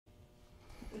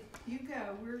You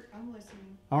go. I'm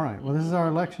listening. All right. Well, this is our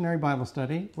lectionary Bible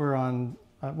study. We're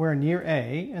in year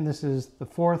A, and this is the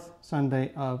fourth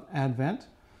Sunday of Advent.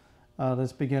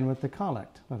 Let's begin with the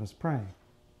collect. Let us pray.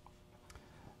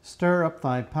 Stir up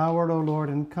thy power, O Lord,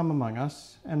 and come among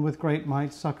us, and with great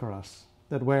might succor us,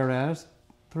 that whereas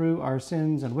through our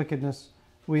sins and wickedness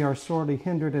we are sorely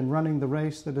hindered in running the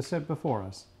race that is set before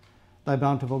us, thy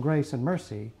bountiful grace and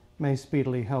mercy may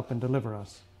speedily help and deliver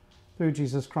us. Through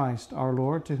Jesus Christ our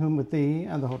Lord, to whom with thee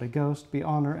and the Holy Ghost be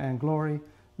honor and glory,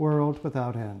 world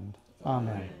without end.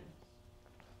 Amen.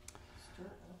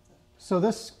 So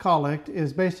this collect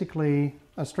is basically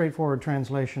a straightforward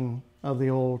translation of the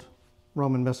old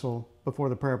Roman Missal before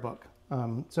the prayer book.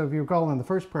 So if you recall, in the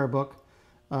first prayer book,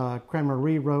 Cranmer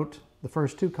rewrote the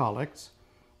first two collects,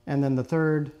 and then the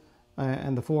third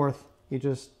and the fourth he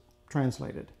just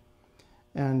translated.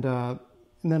 And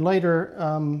then later,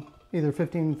 either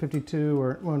 1552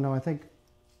 or, well, no, I think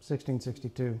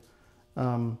 1662,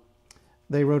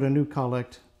 they wrote a new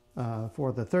collect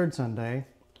for the third Sunday,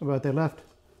 but they left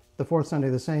the fourth Sunday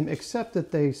the same, except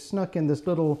that they snuck in this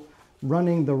little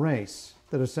running the race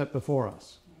that is set before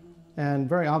us. And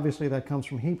very obviously that comes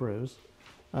from Hebrews,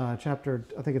 chapter,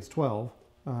 I think it's 12,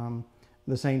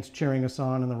 the saints cheering us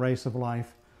on in the race of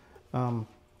life.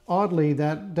 Oddly,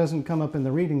 that doesn't come up in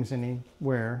the readings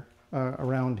anywhere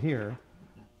around here.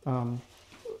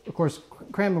 Of course,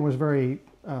 Cranmer was very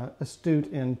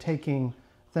astute in taking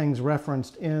things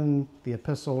referenced in the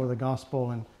epistle or the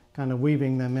gospel and kind of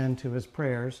weaving them into his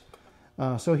prayers.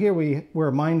 So here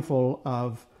we're mindful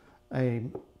of a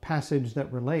passage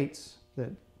that relates, that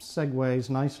segues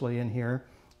nicely in here,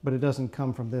 but it doesn't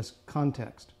come from this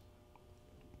context.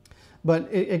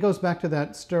 But it goes back to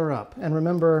that stir up. And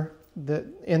remember that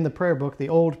in the prayer book, the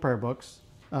old prayer books,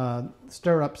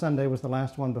 Stir Up Sunday was the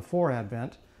last one before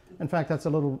Advent. In fact, that's a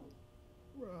little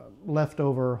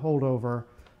leftover, holdover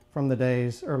from the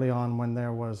days early on when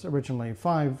there was originally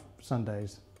 5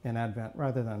 Sundays in Advent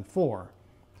rather than 4.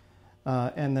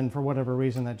 And then for whatever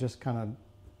reason that just kind of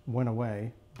went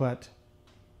away. But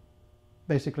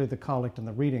basically the collect and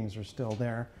the readings are still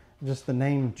there, just the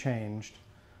name changed.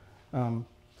 And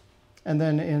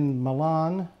then in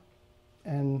Milan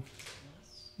and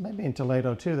maybe in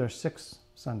Toledo too, there's 6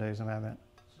 Sundays of Advent.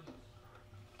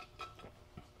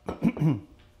 How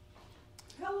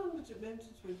long has it been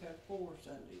since we've had 4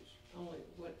 Sundays?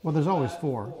 Well, there's always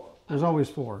 4. There's always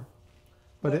 4.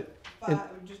 But it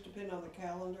would just depend on the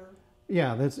calendar?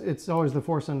 Yeah, it's always the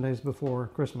 4 Sundays before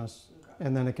Christmas. Okay.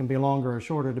 And then it can be longer or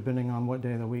shorter depending on what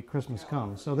day of the week Christmas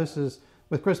comes. So this is,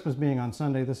 with Christmas being on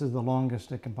Sunday, this is the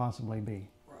longest it can possibly be.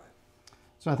 Right.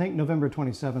 So I think November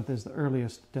 27th is the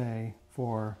earliest day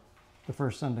for the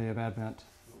first Sunday of Advent.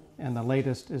 And the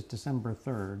latest is December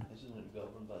 3rd. Isn't it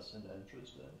governed by St.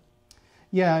 Andrew's Day?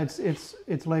 Yeah,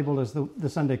 it's labeled as the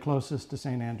Sunday closest to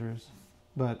St. Andrew's.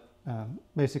 But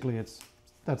basically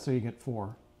that's so you get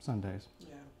 4 Sundays.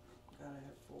 Yeah. Gotta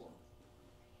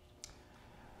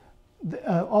have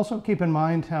 4. Also keep in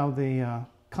mind how the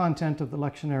content of the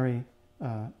lectionary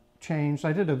changed.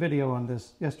 I did a video on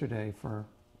this yesterday for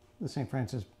the St.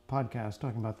 Francis podcast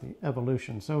talking about the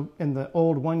evolution. So in the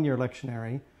old one-year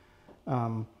lectionary,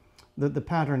 the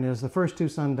pattern is the first 2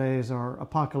 Sundays are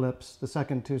Apocalypse, the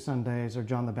second 2 Sundays are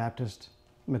John the Baptist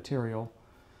material,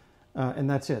 and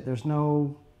that's it. There's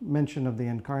no mention of the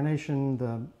incarnation,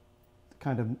 the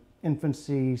kind of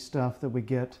infancy stuff that we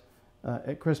get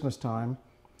at Christmas time.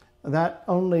 That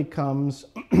only comes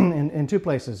in 2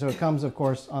 places. So it comes, of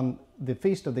course, on the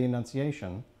Feast of the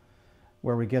Annunciation,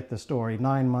 where we get the story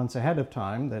 9 months ahead of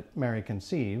time that Mary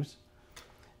conceives.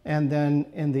 And then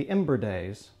in the Ember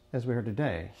Days, as we heard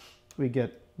today, we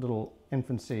get little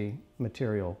infancy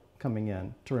material coming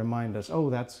in to remind us, oh,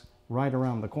 that's right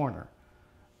around the corner.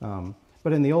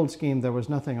 But in the old scheme, there was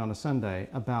nothing on a Sunday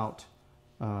about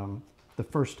the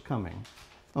first coming,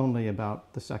 only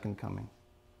about the second coming,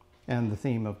 and the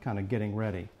theme of kind of getting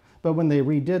ready. But when they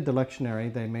redid the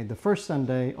lectionary, they made the first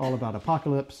Sunday all about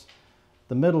Apocalypse,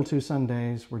 the middle 2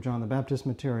 Sundays were John the Baptist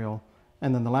material,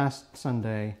 and then the last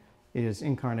Sunday is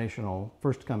incarnational,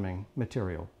 first coming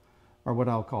material, or what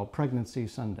I'll call Pregnancy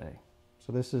Sunday.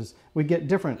 So this is, we get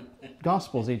different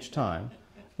Gospels each time,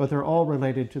 but they're all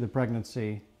related to the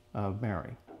pregnancy of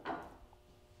Mary.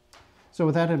 So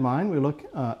with that in mind, we look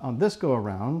on this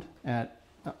go-around at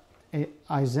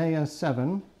Isaiah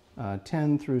 7,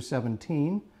 10 through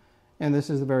 17, and this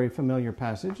is a very familiar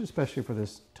passage, especially for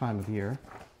this time of year,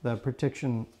 the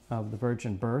prediction of the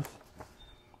virgin birth.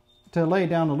 To lay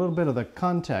down a little bit of the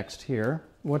context here,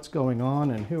 what's going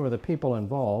on and who are the people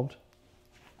involved,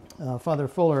 Father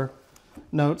Fuller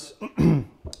notes,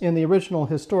 in the original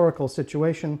historical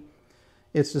situation,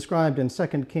 It's described in 2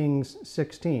 Kings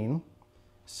 16.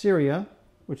 Syria,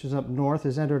 which is up north,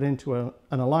 has entered into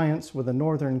an alliance with the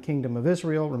northern kingdom of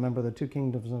Israel. Remember, the two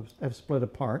kingdoms have split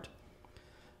apart.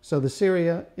 So the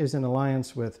Syria is in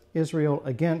alliance with Israel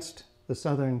against the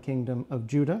southern kingdom of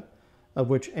Judah, of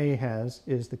which Ahaz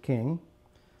is the king.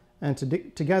 And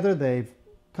together they've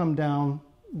come down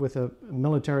with a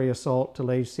military assault to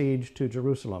lay siege to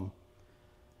Jerusalem.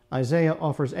 Isaiah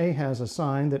offers Ahaz a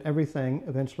sign that everything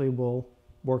eventually will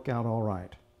work out all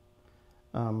right.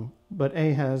 But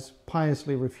Ahaz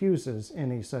piously refuses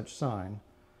any such sign.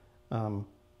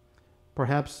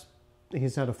 Perhaps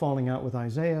he's had a falling out with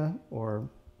Isaiah, or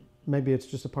maybe it's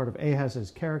just a part of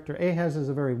Ahaz's character. Ahaz is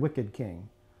a very wicked king.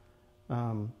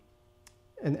 And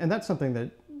that's something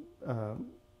that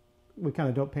we kind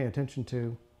of don't pay attention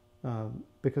to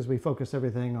because we focus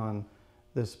everything on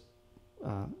this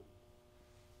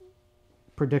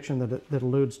prediction that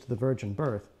alludes to the virgin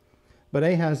birth. But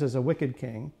Ahaz is a wicked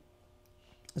king,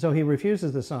 so he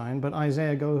refuses the sign, but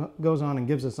Isaiah goes on and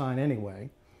gives a sign anyway.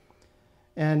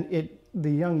 And the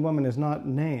young woman is not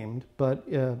named, but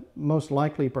most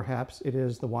likely perhaps it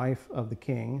is the wife of the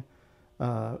king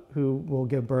who will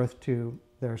give birth to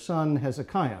their son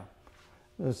Hezekiah,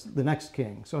 the next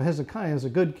king. So Hezekiah is a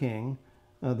good king.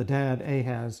 The dad,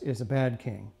 Ahaz, is a bad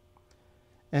king.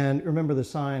 And remember, the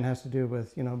sign has to do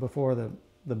with, before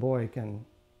the boy can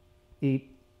eat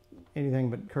anything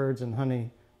but curds and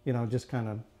honey, just kind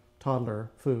of toddler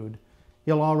food,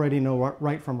 he'll already know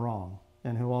right from wrong,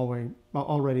 and he'll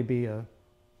already be a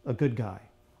good guy,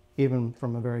 even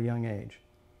from a very young age.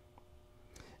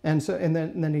 And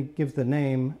then he gives the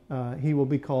name. He will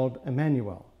be called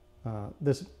Emmanuel.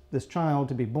 This child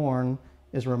to be born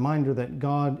is a reminder that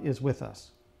God is with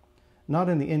us, not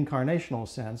in the incarnational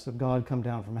sense of God come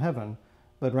down from heaven,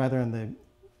 but rather in the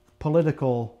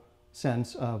political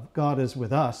sense of God is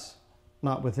with us,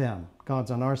 not with them.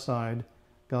 God's on our side.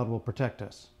 God will protect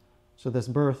us. So this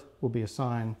birth will be a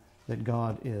sign that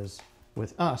God is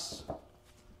with us.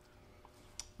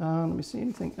 Let me see,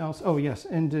 anything else? Oh, yes,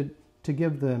 and to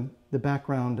give the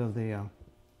background of the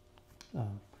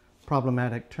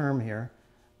problematic term here,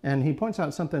 and he points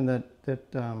out something that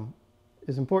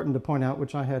is important to point out,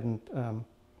 which I hadn't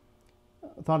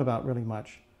thought about really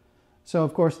much. So,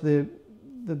 of course, the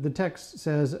text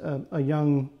says a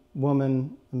young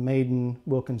woman, a maiden,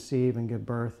 will conceive and give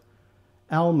birth.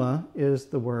 Alma is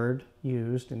the word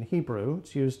used in Hebrew.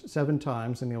 It's used 7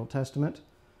 times in the Old Testament.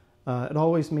 It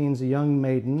always means a young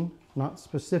maiden, not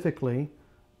specifically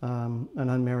an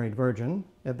unmarried virgin.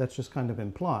 That's just kind of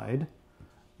implied.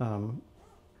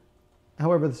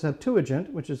 However, the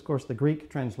Septuagint, which is, of course, the Greek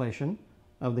translation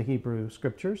of the Hebrew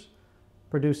Scriptures,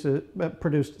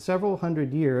 produced several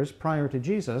hundred years prior to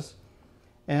Jesus,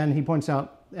 and he points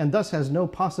out, and thus has no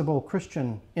possible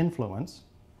Christian influence,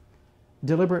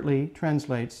 deliberately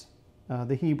translates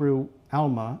the Hebrew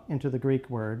Alma into the Greek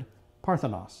word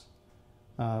Parthenos,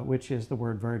 which is the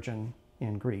word virgin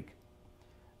in Greek.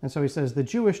 And so he says, the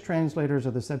Jewish translators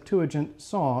of the Septuagint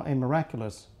saw a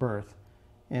miraculous birth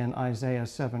in Isaiah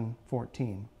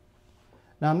 7:14.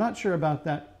 Now, I'm not sure about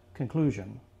that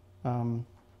conclusion,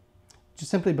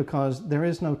 just simply because there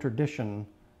is no tradition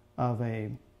of a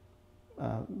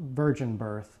virgin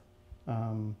birth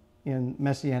in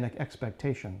messianic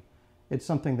expectation. It's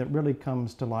something that really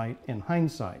comes to light in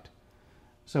hindsight.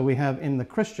 So we have in the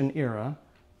Christian era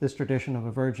this tradition of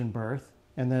a virgin birth,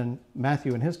 and then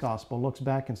Matthew in his gospel looks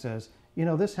back and says,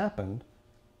 this happened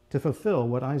to fulfill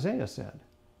what Isaiah said.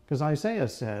 Because Isaiah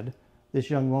said, this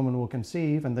young woman will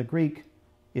conceive, and the Greek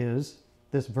is,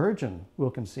 this virgin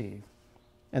will conceive.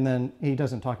 And then he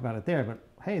doesn't talk about it there, but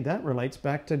hey, that relates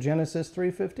back to Genesis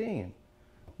 3:15,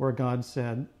 where God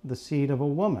said, the seed of a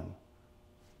woman.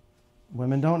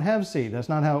 Women don't have seed. That's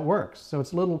not how it works. So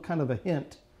it's a little kind of a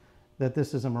hint that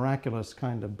this is a miraculous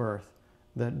kind of birth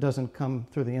that doesn't come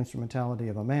through the instrumentality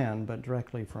of a man, but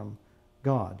directly from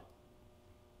God.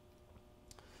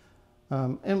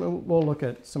 And we'll look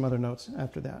at some other notes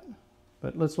after that.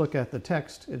 But let's look at the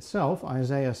text itself,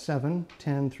 Isaiah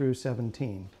 7:10 through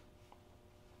 17.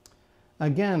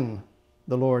 Again,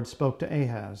 the Lord spoke to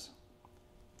Ahaz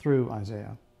through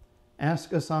Isaiah.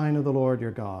 Ask a sign of the Lord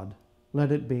your God.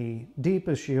 Let it be deep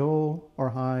as Sheol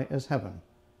or high as heaven.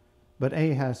 But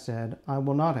Ahaz said, I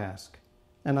will not ask,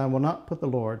 and I will not put the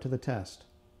Lord to the test.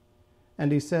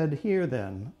 And he said, Hear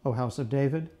then, O house of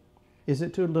David, is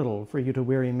it too little for you to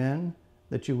weary men,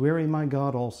 that you weary my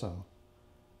God also?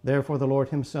 Therefore the Lord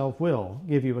himself will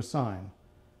give you a sign.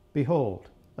 Behold,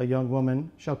 a young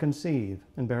woman shall conceive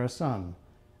and bear a son,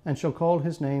 and shall call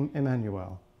his name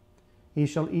Emmanuel. He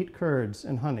shall eat curds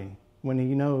and honey, when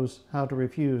he knows how to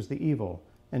refuse the evil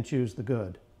and choose the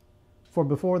good. For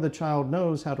before the child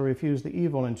knows how to refuse the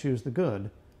evil and choose the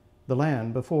good, the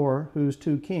land before whose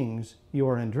 2 kings you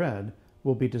are in dread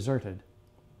will be deserted.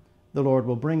 The Lord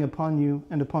will bring upon you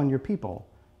and upon your people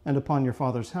and upon your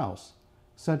father's house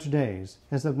such days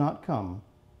as have not come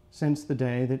since the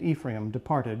day that Ephraim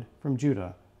departed from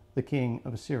Judah, the king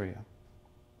of Assyria.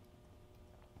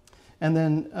 And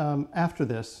then after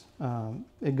this,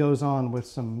 it goes on with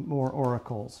some more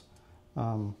oracles.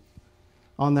 On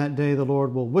that day the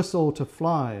Lord will whistle to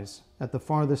flies at the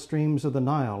farthest streams of the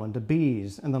Nile and to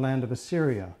bees in the land of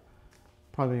Assyria,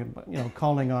 probably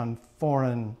calling on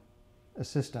foreign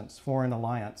assistance, foreign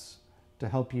alliance to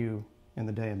help you in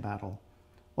the day of battle.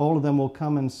 All of them will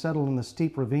come and settle in the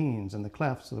steep ravines and the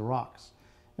clefts of the rocks,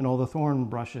 and all the thorn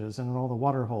brushes and all the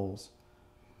water holes.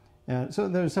 And so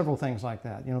there's several things like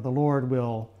that. The Lord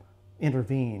will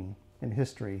intervene in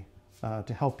history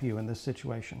to help you in this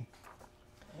situation.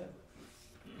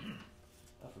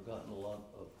 I've forgotten a lot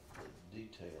of the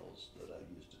details that I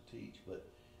used to teach, but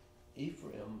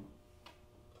Ephraim,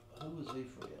 who was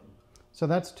Ephraim? So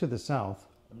that's to the south.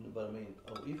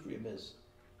 Ephraim is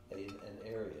an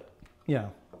area. Yeah.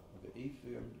 Okay,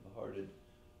 Ephraim departed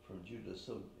from Judah,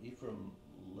 so Ephraim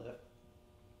left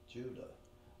Judah.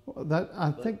 Well, that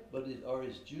I think. But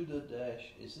is Judah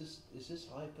dash? Is this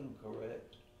hyphen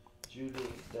correct? Judah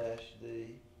dash the.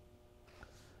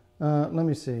 Let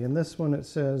me see. In this one it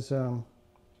says, "The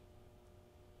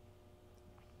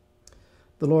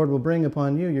Lord will bring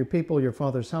upon you, your people, your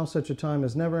father's house, such a time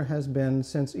as never has been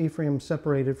since Ephraim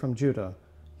separated from Judah.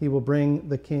 He will bring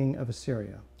the king of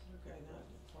Assyria." Okay, not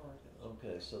departed.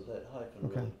 Okay, so that hyphen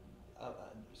Okay. really.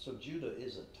 So Judah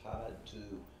isn't tied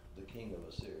to the king of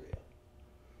Assyria.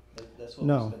 That's what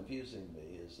No. was confusing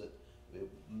me, is that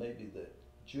maybe that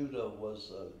Judah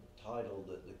was a title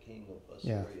that the king of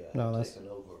Assyria no, had taken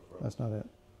over That's not it.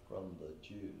 from the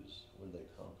Jews when they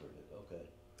conquered it. Okay,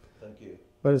 thank you.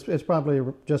 But it's probably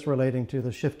just relating to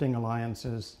the shifting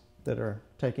alliances that are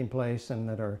taking place and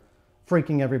that are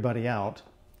freaking everybody out.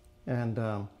 And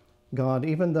God,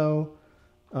 even though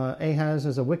Ahaz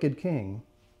is a wicked king,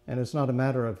 and it's not a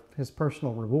matter of his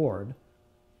personal reward,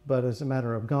 but it's a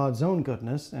matter of God's own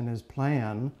goodness and his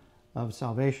plan of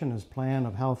salvation, his plan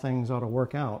of how things ought to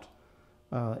work out,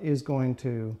 is going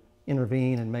to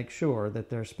intervene and make sure that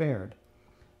they're spared.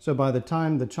 So by the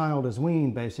time the child is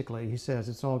weaned, basically, he says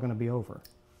it's all going to be over.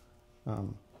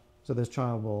 So this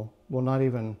child will not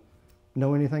even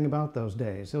know anything about those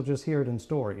days. He'll just hear it in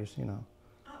stories, I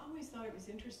always thought it was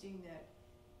interesting that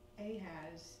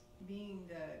Ahaz, being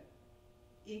the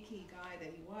icky guy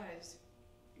that he was,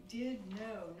 did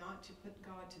know not to put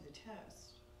God to the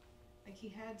test. Like he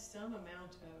had some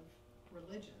amount of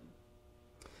religion.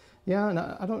 Yeah, and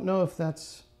I don't know if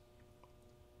that's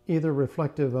either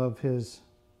reflective of his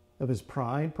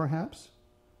pride, perhaps,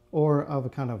 or of a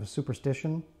kind of a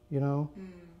superstition,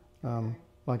 Okay.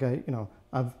 Like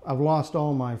I've lost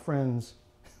all my friends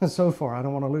so far. I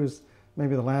don't want to lose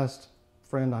maybe the last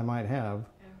friend I might have,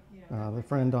 the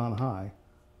friend on high.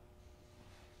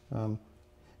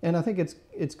 And I think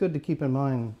it's good to keep in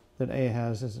mind that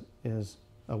Ahaz is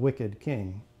a wicked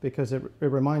king, because it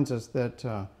reminds us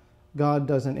that God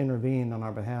doesn't intervene on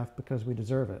our behalf because we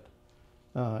deserve it.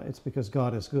 It's because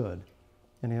God is good,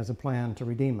 and he has a plan to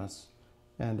redeem us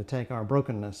and to take our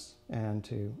brokenness and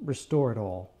to restore it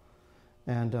all.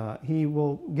 And he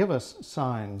will give us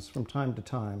signs from time to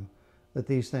time that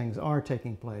these things are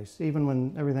taking place, even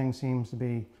when everything seems to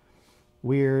be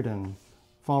weird and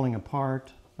falling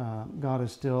apart. God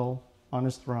is still on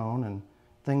his throne, and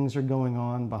things are going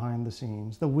on behind the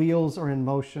scenes. The wheels are in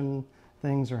motion,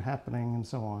 things are happening, and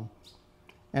so on.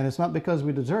 And it's not because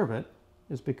we deserve it,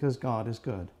 it's because God is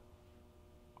good.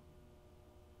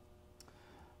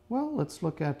 Well, let's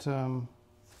look at,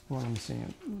 let me see,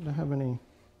 do I have any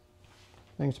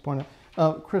things to point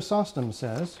out? Chrysostom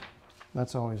says,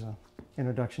 that's always an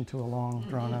introduction to a long,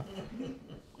 drawn-out.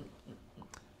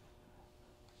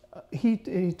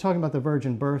 He's talking about the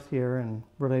virgin birth here and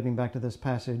relating back to this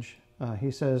passage.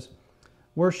 He says,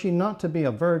 were she not to be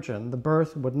a virgin, the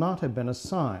birth would not have been a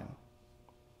sign.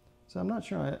 So I'm not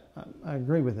sure I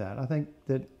agree with that. I think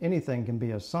that anything can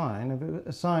be a sign. If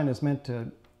a sign is meant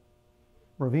to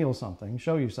reveal something,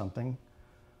 show you something.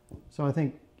 So I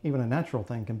think even a natural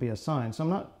thing can be a sign. So I'm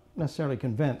not necessarily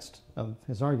convinced of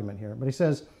his argument here. But he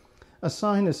says, a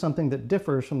sign is something that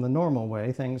differs from the normal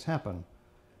way things happen.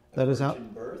 That is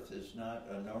virgin birth is not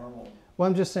a normal. Well,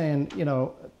 I'm just saying,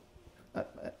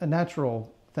 a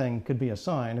natural thing could be a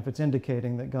sign if it's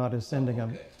indicating that God is sending a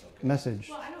message.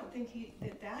 Well, I don't think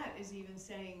that is even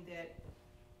saying that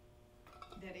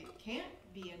it can't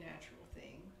be a natural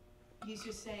thing. he's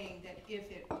just saying that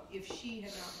if she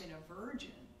had not been a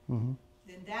virgin, Mm-hmm.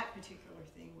 then that particular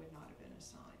thing would not have been a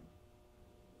sign.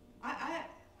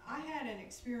 I had an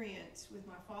experience with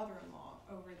my father-in-law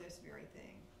over this very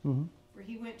thing, Mm-hmm. where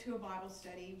he went to a Bible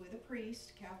study with a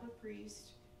priest, Catholic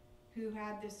priest, who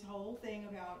had this whole thing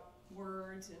about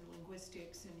words and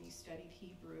linguistics, and he studied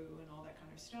Hebrew and all that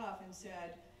kind of stuff, and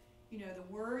said, you know,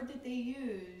 the word that they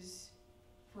use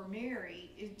for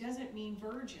Mary, it doesn't mean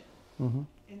virgin. Mm-hmm.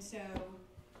 And so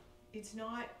it's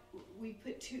not, we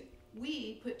put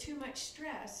too much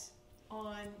stress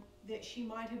on that she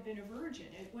might have been a virgin.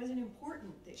 It wasn't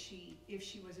important that if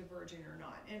she was a virgin or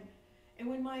not. And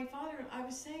when my father,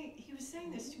 he was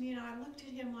saying this to me, and I looked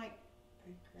at him like,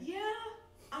 yeah,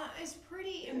 it's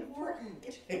pretty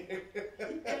important.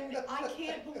 And I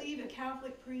can't believe a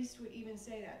Catholic priest would even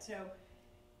say that. So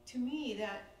to me,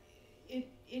 that it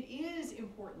is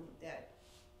important that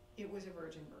it was a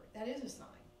virgin birth. That is a sign.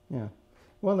 Yeah.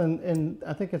 Well, and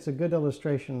I think it's a good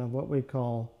illustration of what we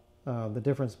call the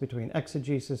difference between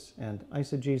exegesis and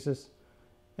eisegesis,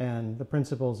 and the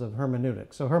principles of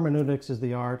hermeneutics. So hermeneutics is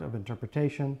the art of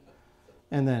interpretation,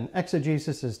 and then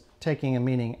exegesis is taking a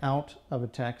meaning out of a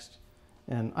text,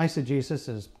 and eisegesis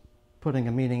is putting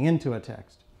a meaning into a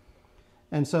text.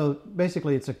 And so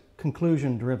basically it's a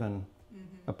conclusion-driven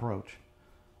approach.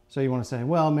 So you want to say,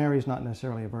 well, Mary's not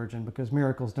necessarily a virgin because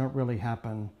miracles don't really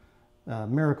happen.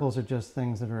 Miracles are just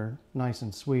things that are nice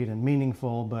and sweet and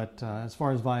meaningful, but as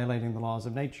far as violating the laws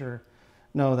of nature,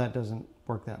 no, that doesn't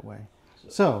work that way.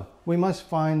 So we must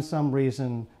find some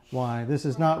reason why this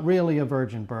is not really a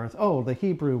virgin birth. Oh, the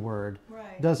Hebrew word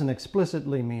doesn't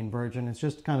explicitly mean virgin, it's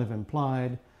just kind of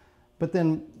implied. But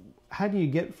then how do you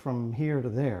get from here to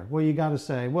there? Well, you got to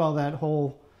say, well, that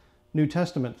whole New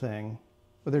Testament thing,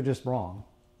 but they're just wrong.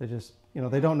 They just,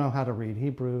 they don't know how to read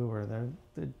Hebrew, or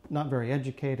they're not very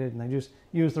educated, and they just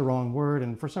use the wrong word.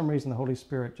 And for some reason, the Holy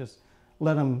Spirit just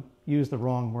let them use the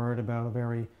wrong word about a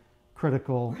very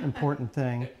critical, important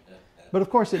thing. But of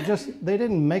course, they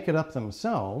didn't make it up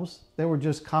themselves. They were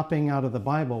just copying out of the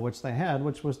Bible, which they had,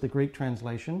 which was the Greek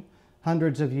translation,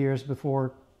 hundreds of years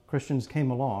before Christians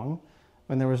came along,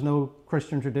 when there was no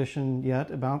Christian tradition yet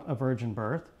about a virgin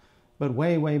birth. But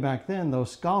way, way back then,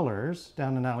 those scholars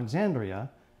down in Alexandria,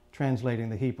 translating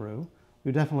the Hebrew,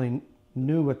 who definitely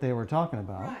knew what they were talking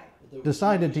about,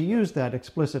 decided to use that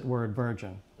explicit word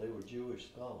virgin. They were Jewish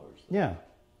scholars. Yeah.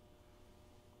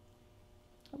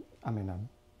 I mean, I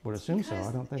would assume so.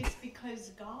 I don't think it's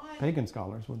because God pagan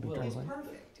scholars would be is translating.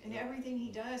 perfect, and everything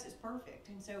he does is perfect.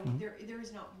 And so there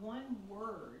is not one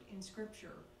word in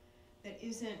Scripture that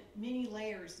isn't many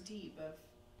layers deep of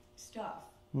stuff.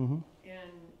 Mm-hmm.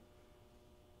 And,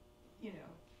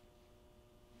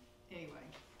 anyway.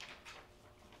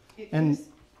 It is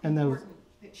important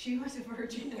that she was a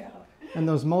virgin. And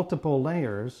those multiple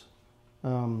layers,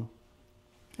 and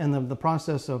the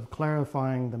process of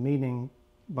clarifying the meaning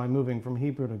by moving from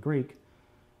Hebrew to Greek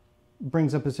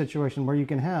brings up a situation where you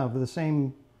can have the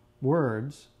same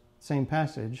words, same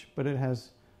passage, but it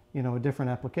has, a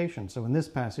different application. So in this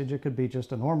passage, it could be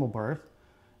just a normal birth.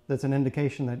 That's an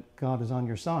indication that God is on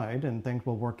your side and things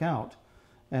will work out.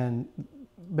 And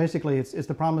basically, it's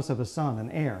the promise of a son, an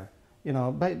heir.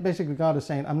 Basically God is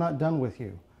saying, I'm not done with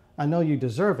you. I know you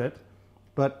deserve it,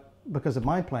 but because of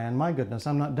my plan, my goodness,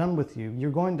 I'm not done with you.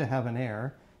 You're going to have an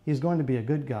heir. He's going to be a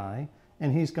good guy,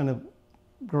 and he's going to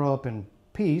grow up in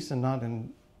peace and not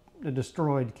in a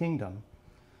destroyed kingdom.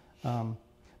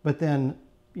 But then,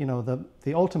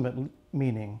 the ultimate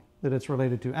meaning that it's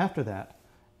related to after that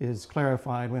is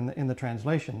clarified in the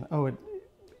translation. Oh,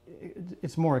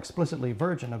 it's more explicitly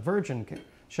virgin. A virgin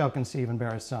shall conceive and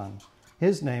bear a son.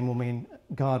 His name will mean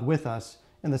God with us,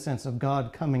 in the sense of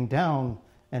God coming down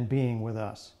and being with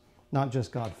us, not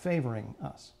just God favoring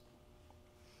us.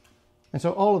 And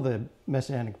so all of the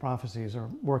messianic prophecies are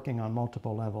working on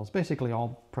multiple levels. Basically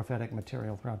all prophetic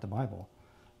material throughout the Bible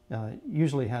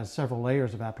usually has several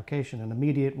layers of application, an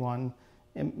immediate one,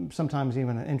 and sometimes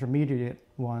even an intermediate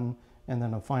one, and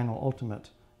then a final ultimate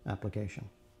application.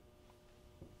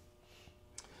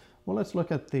 Well, let's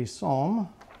look at the Psalm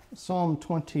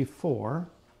 24.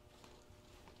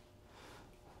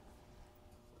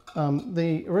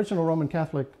 The original Roman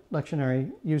Catholic lectionary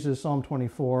uses Psalm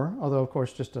 24, although of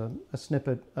course just a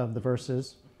snippet of the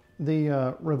verses.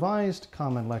 The Revised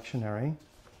Common Lectionary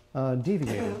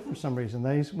deviated for some reason.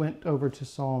 They went over to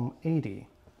Psalm 80.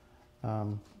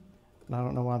 And I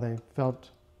don't know why they felt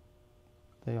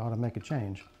they ought to make a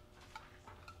change.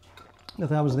 But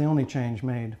that was the only change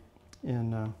made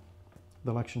in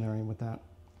the lectionary with that.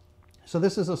 So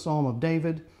this is a psalm of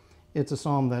David. It's a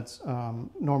psalm that's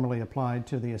normally applied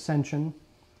to the Ascension.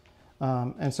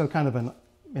 And so kind of in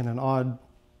an odd,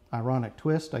 ironic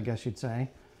twist, I guess you'd say,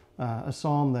 a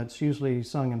psalm that's usually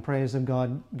sung in praise of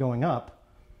God going up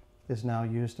is now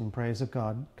used in praise of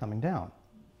God coming down.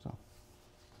 So,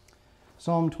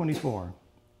 Psalm 24.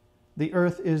 The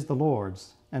earth is the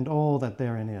Lord's, and all that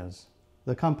therein is,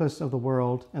 the compass of the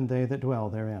world, and they that dwell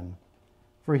therein.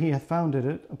 For he hath founded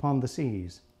it upon the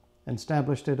seas, and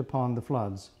established it upon the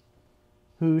floods.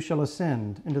 Who shall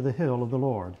ascend into the hill of the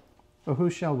Lord? Or who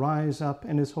shall rise up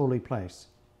in his holy place?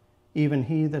 Even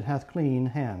he that hath clean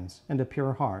hands and a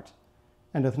pure heart,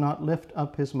 and doth not lift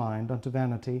up his mind unto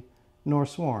vanity, nor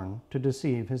sworn to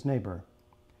deceive his neighbor.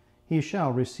 He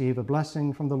shall receive a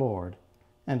blessing from the Lord,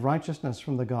 and righteousness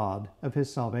from the God of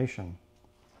his salvation.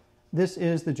 This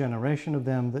is the generation of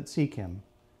them that seek him,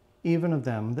 even of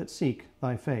them that seek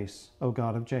thy face, O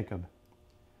God of Jacob.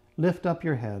 Lift up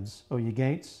your heads, O ye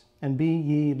gates, and be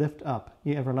ye lift up,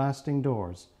 ye everlasting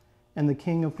doors, and the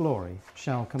King of glory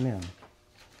shall come in.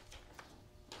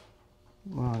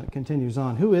 Well, it continues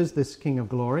on. Who is this King of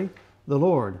glory? The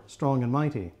Lord, strong and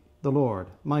mighty, the Lord,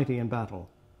 mighty in battle.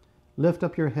 Lift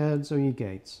up your heads, O ye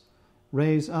gates.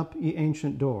 Raise up, ye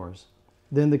ancient doors.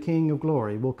 Then the King of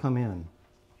glory will come in.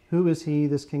 Who is he,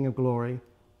 this King of glory?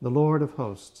 The Lord of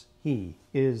hosts. He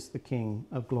is the King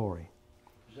of glory.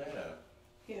 Is that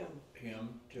Him, him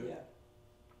too?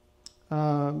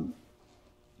 yeah.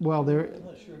 Well, there. I'm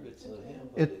not sure if it's a hymn,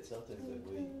 but it's something that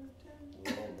we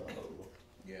all know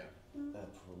Yeah.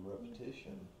 from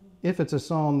repetition. If it's a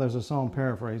psalm, there's a psalm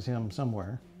paraphrase hymn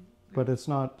somewhere, but it's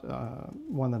not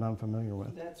one that I'm familiar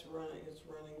with. That's running, it's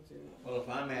running through. Well, if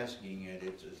I'm asking it,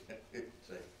 it's a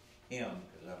him,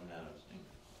 because I'm not a singer.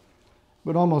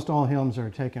 But almost all hymns are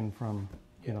taken from,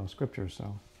 Scripture,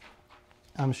 so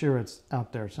I'm sure it's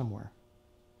out there somewhere.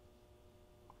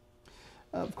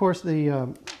 Of course,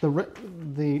 the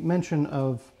mention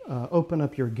of "open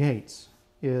up your gates"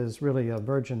 is really a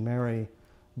Virgin Mary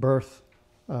birth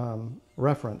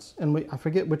reference, and I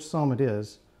forget which psalm it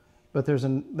is, but there's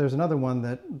another one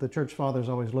that the Church Fathers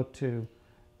always look to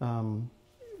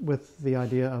with the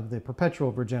idea of the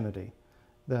perpetual virginity,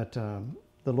 that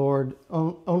the Lord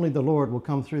only the Lord will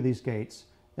come through these gates,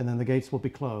 and then the gates will be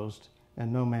closed,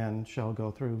 and no man shall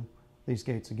go through these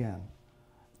gates again.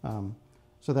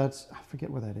 So that's, I forget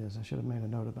where that is. I should have made a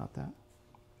note about that.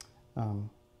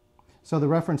 So the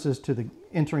references to the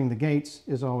entering the gates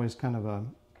is always kind of a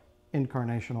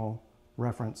incarnational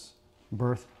reference,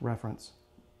 birth reference.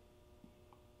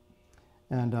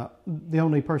 And the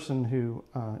only person who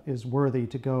is worthy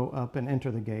to go up and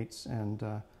enter the gates and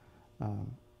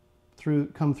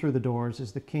come through the doors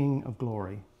is the King of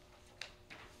glory.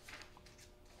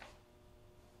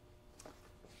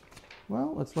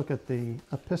 Well, let's look at the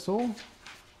epistle,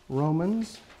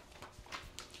 Romans.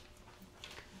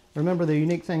 Remember, the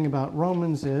unique thing about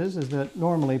Romans is that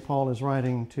normally Paul is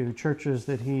writing to churches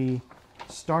that he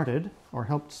started or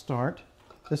helped start.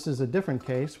 This is a different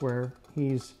case where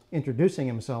he's introducing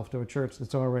himself to a church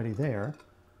that's already there.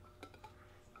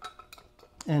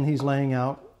 And he's laying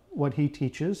out what he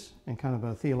teaches in kind of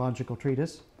a theological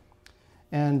treatise.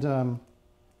 And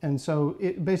so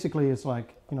it basically is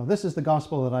like, this is the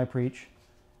gospel that I preach.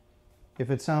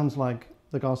 If it sounds like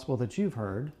the gospel that you've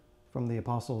heard from the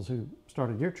apostles who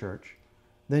started your church,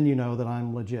 then you know that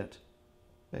I'm legit,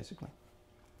 basically.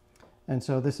 And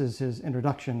so this is his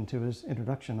introduction to his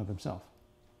introduction of himself.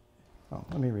 Well,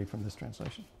 let me read from this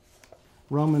translation.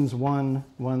 Romans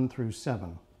 1 through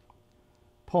 7.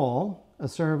 Paul, a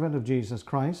servant of Jesus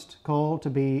Christ, called to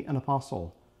be an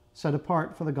apostle, set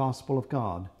apart for the gospel of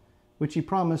God, which he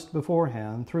promised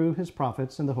beforehand through his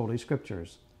prophets in the Holy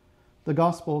Scriptures, the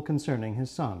gospel concerning his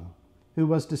Son, who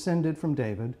was descended from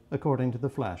David according to the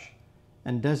flesh,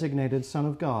 and designated Son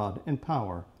of God in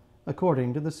power,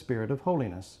 according to the Spirit of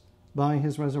holiness, by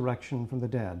his resurrection from the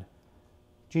dead,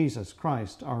 Jesus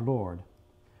Christ our Lord,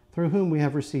 through whom we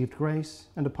have received grace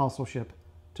and apostleship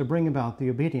to bring about the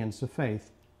obedience of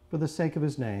faith for the sake of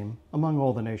his name among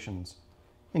all the nations,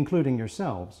 including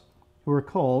yourselves, who are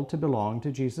called to belong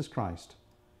to Jesus Christ.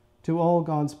 To all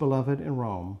God's beloved in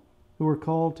Rome, who are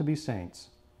called to be saints,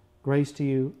 grace to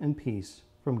you and peace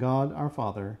from God our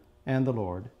Father and the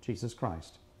Lord Jesus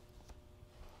Christ.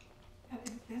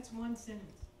 That's one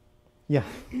sentence. Yeah.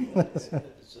 And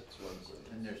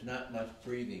there's not much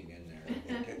breathing in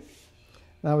there.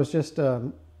 I was just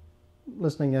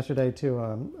listening yesterday to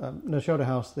Nashotah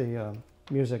House, the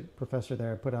music professor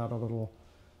there, put out a little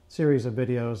series of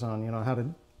videos on, how to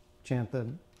chant the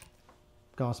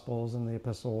Gospels and the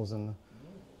epistles and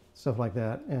stuff like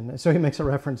that. And so he makes a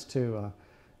reference to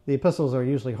the epistles are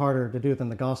usually harder to do than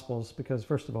the Gospels because,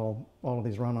 first of all of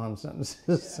these run-on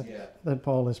sentences that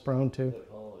Paul is prone to.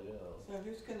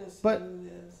 who's gonna But- sing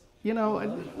this? You know,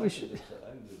 Well, we should.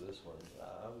 I can do this one.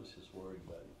 I was just worried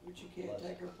about it. But you can't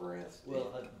take her breast.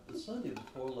 Well, the Sunday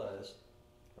before last,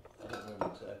 I don't remember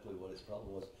exactly what his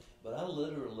problem was, but I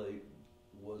literally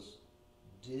was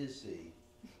dizzy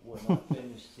when I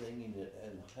finished singing it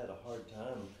and had a hard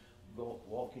time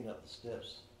walking up the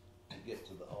steps to get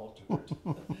to the altar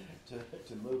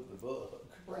to move the book.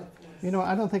 Breathless. You know,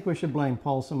 I don't think we should blame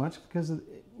Paul so much because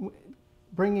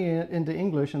bringing it into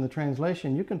English in the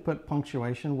translation, you can put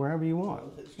punctuation wherever you want.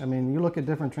 I mean, you look at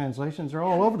different translations; they're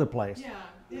all over the place. Yeah,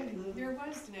 there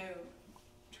was no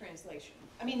translation.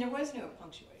 I mean, there was no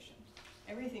punctuation.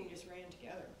 Everything just ran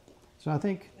together. So I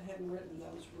think I hadn't written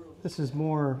those rules. this is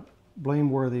more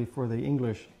blameworthy for the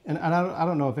English, and I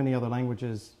don't know if any other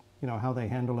languages, you know, how they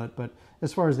handle it, but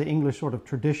as far as the English sort of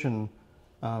tradition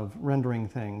of rendering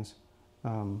things,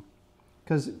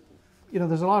 because you know,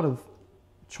 there's a lot of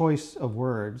choice of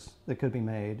words that could be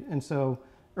made, and so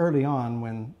early on,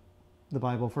 when the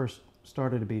Bible first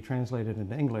started to be translated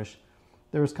into English,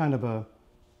 there was kind of a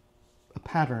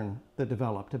pattern that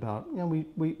developed about, you know,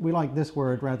 we like this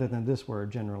word rather than this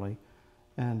word generally.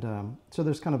 And so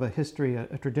there's kind of a history,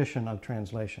 a tradition of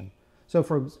translation. So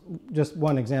for just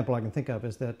one example I can think of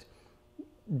is that,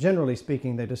 generally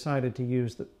speaking, they decided to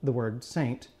use the word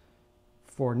saint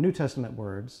for New Testament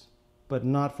words, but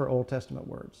not for Old Testament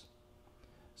words.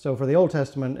 So for the Old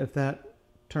Testament, if that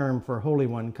term for Holy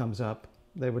One comes up,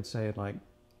 they would say it like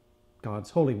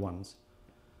God's Holy Ones.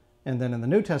 And then in the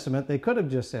New Testament, they could have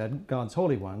just said God's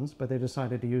Holy Ones, but they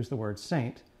decided to use the word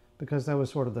saint because that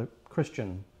was sort of the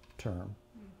Christian term.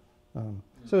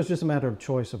 So it's just a matter of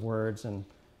choice of words and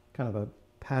kind of a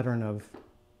pattern of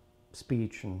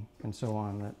speech and so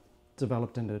on that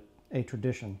developed into a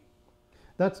tradition.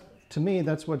 That's, to me,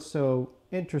 that's what's so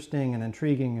interesting and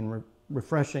intriguing and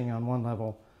refreshing on one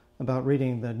level about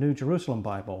reading the New Jerusalem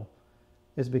Bible,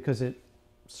 is because it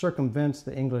circumvents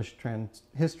the English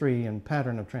history and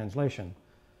pattern of translation.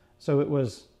 So it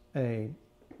was a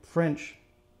French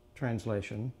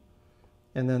translation,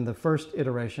 and then the first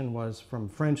iteration was from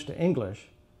French to English,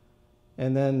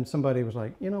 and then somebody was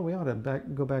like, you know, we ought to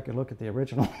go back and look at the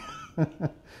original.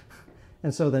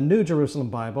 And so the New Jerusalem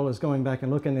Bible is going back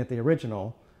and looking at the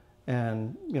original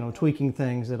and, you know, tweaking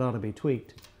things that ought to be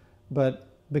tweaked. But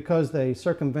because they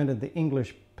circumvented the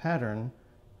English pattern,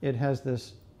 it has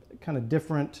this kind of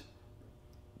different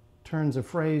turns of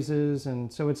phrases,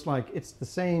 and so it's like it's the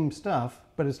same stuff,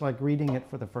 but it's like reading it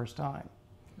for the first time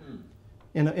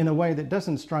in a way that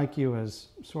doesn't strike you as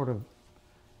sort of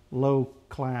low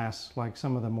class, like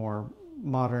some of the more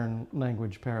modern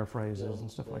language paraphrases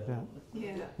and stuff like that.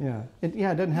 Yeah. It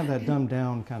doesn't have that dumbed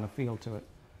down kind of feel to it.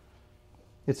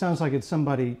 It sounds like it's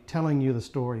somebody telling you the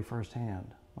story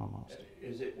firsthand, almost.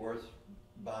 Is it worth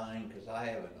buying? Because I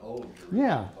have an old Yeah.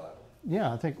 Jerusalem Bible.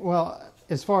 Yeah, I think, well,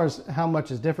 as far as how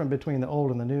much is different between the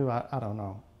old and the new, I don't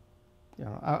know. You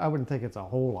know, I wouldn't think it's a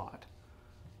whole lot.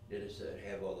 Did it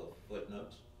have all the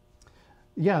footnotes?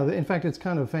 Yeah, in fact, it's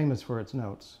kind of famous for its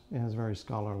notes. It has very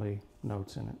scholarly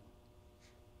notes in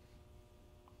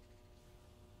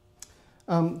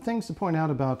it. Things to point out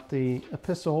about the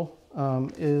epistle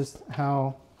is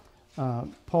how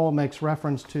Paul makes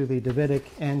reference to the Davidic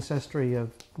ancestry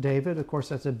of David. Of course,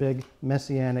 that's a big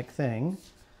messianic thing.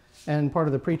 And part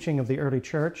of the preaching of the early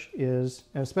church is,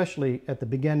 especially at the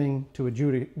beginning to a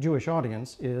Jewish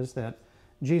audience, is that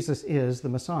Jesus is the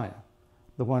Messiah,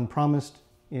 the one promised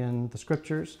in the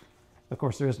Scriptures. Of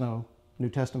course, there is no New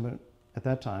Testament at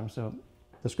that time, so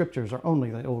the Scriptures are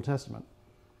only the Old Testament.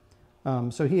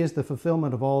 So he is the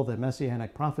fulfillment of all the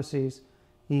messianic prophecies.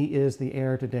 He is the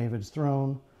heir to David's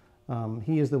throne.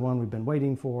 He is the one we've been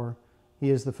waiting for.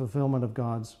 He is the fulfillment of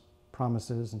God's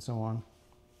promises and so on.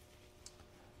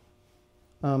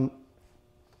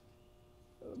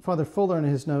 Father Fuller in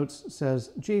his notes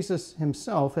says, Jesus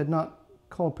himself had not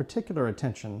called particular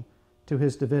attention to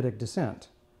his Davidic descent.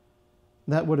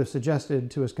 That would have suggested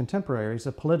to his contemporaries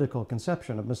a political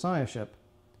conception of messiahship,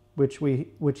 which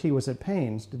he was at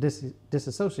pains to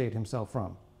disassociate himself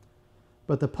from.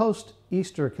 But the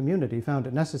post-Easter community found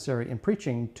it necessary in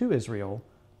preaching to Israel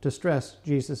to stress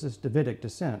Jesus' Davidic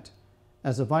descent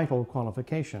as a vital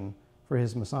qualification for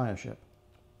his messiahship.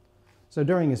 So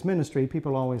during his ministry,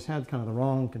 people always had kind of the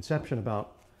wrong conception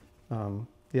about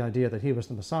the idea that he was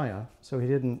the Messiah, so he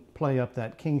didn't play up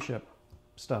that kingship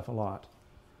stuff a lot.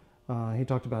 He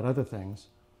talked about other things.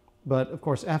 But of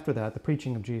course, after that, the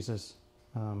preaching of Jesus,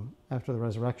 after the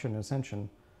resurrection and ascension,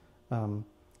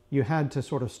 you had to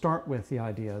sort of start with the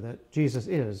idea that Jesus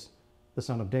is the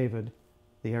Son of David,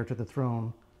 the heir to the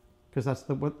throne, because that's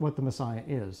what the Messiah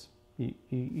is.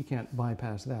 You can't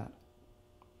bypass that.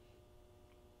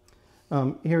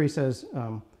 Here he says,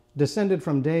 descended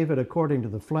from David according to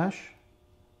the flesh,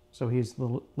 so he's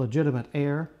the legitimate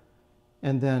heir.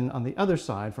 And then on the other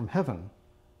side, from heaven,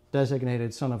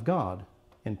 designated Son of God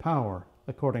in power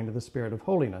according to the Spirit of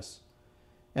holiness.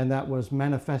 And that was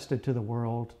manifested to the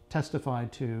world,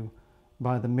 testified to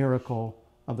by the miracle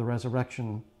of the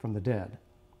resurrection from the dead.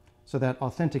 So that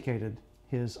authenticated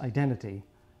his identity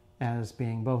as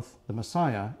being both the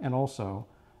Messiah and also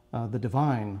the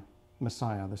divine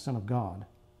Messiah, the Son of God.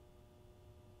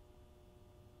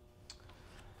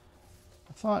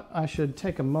 I thought I should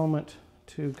take a moment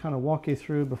to kind of walk you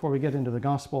through before we get into the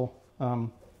gospel.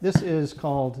 This is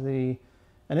called An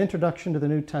Introduction to the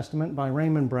New Testament by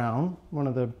Raymond Brown, one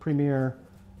of the premier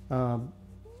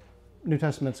New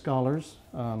Testament scholars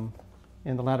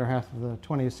in the latter half of the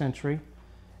 20th century.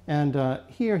 And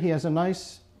here he has a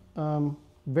nice,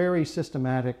 very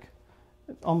systematic,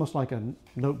 almost like a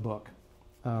notebook,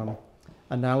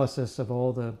 analysis of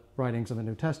all the writings of the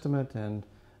New Testament and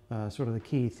sort of the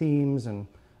key themes and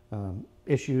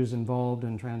issues involved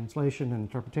in translation and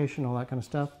interpretation, all that kind of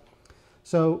stuff.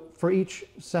 So for each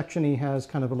section he has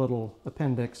kind of a little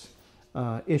appendix,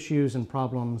 issues and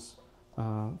problems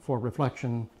for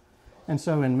reflection. And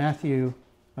so in Matthew,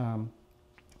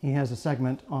 he has a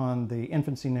segment on the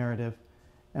infancy narrative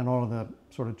and all of the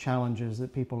sort of challenges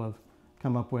that people have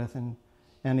come up with.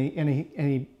 And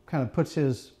he kind of puts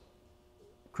his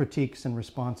critiques and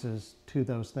responses to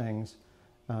those things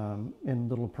in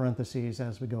little parentheses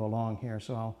as we go along here.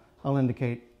 So I'll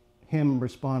indicate him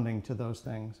responding to those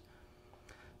things.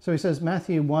 So he says,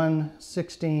 Matthew 1,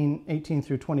 16, 18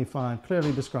 through 25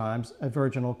 clearly describes a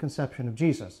virginal conception of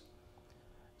Jesus.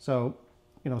 So,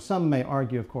 some may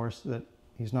argue, of course, that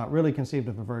he's not really conceived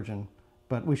of a virgin,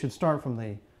 but we should start from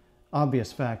the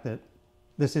obvious fact that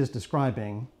this is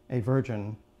describing a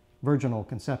virginal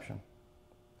conception.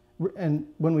 And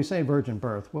when we say virgin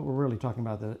birth, what we're really talking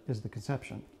about is the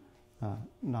conception,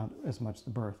 not as much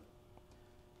the birth.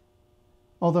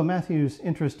 Although Matthew's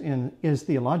interest is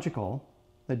theological,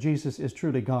 that Jesus is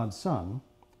truly God's Son,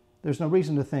 there's no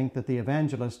reason to think that the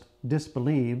evangelist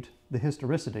disbelieved the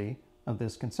historicity of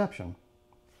this conception.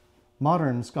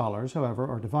 Modern scholars, however,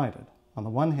 are divided. On the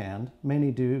one hand,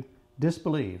 many do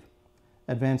disbelieve,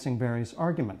 advancing various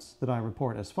arguments that I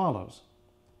report as follows.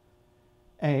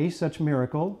 A, such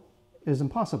miracle is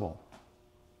impossible.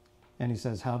 And he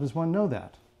says, how does one know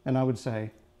that? And I would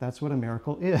say, that's what a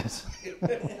miracle is.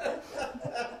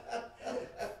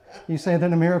 You say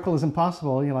that a miracle is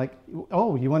impossible, you're like,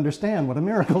 oh, you understand what a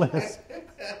miracle is.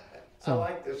 I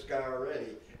like this guy already.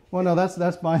 Well, no,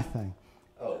 that's my thing.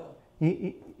 Oh.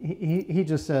 He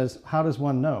just says, how does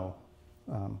one know?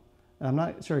 And I'm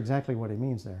not sure exactly what he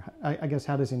means there. I guess,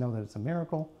 how does he know that it's a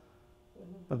miracle?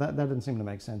 But that didn't seem to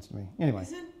make sense to me. Anyway.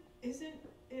 Isn't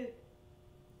it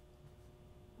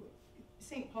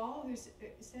St. Paul who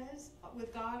says,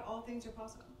 with God all things are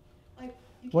possible? Like,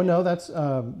 well, no, that's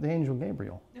the angel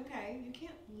Gabriel. Okay, you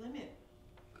can't limit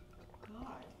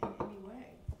God in any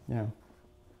way.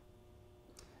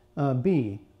 Yeah.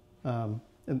 B,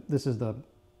 this is the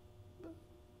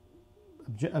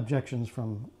objections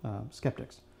from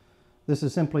skeptics. This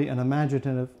is simply an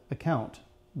imaginative account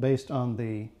based on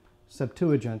the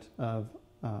Septuagint of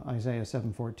Isaiah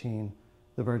 7:14,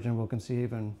 the virgin will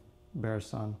conceive and bear a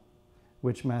son,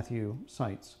 which Matthew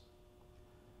cites.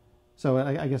 So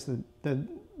I guess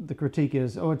the critique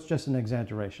is, it's just an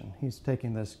exaggeration. He's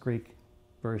taking this Greek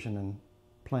version and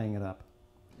playing it up.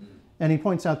 And he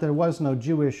points out there was no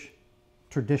Jewish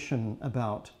tradition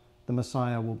about the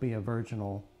Messiah will be a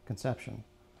virginal conception.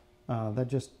 That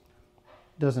just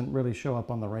doesn't really show up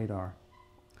on the radar.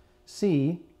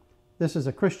 C, this is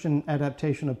a Christian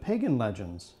adaptation of pagan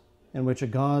legends in which a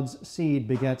god's seed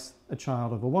begets a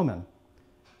child of a woman.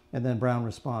 And then Brown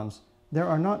responds, there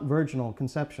are not virginal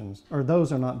conceptions, or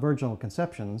those are not virginal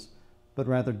conceptions, but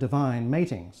rather divine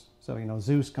matings. So,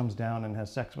 Zeus comes down and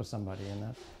has sex with somebody,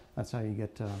 and that's how you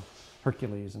get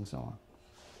Hercules and so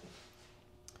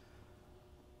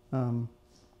on.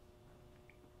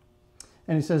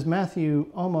 And he says,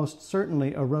 Matthew almost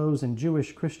certainly arose in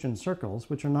Jewish Christian circles,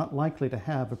 which are not likely to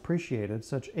have appreciated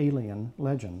such alien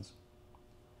legends.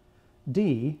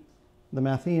 D, the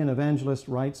Matthean evangelist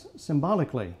writes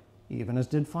symbolically, even as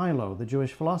did Philo, the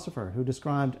Jewish philosopher, who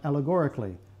described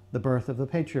allegorically the birth of the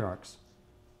patriarchs.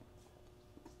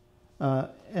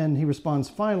 And he responds,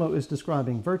 Philo is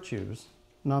describing virtues,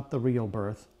 not the real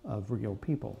birth of real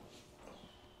people.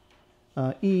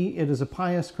 E, it is a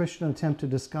pious Christian attempt to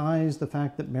disguise the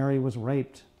fact that Mary was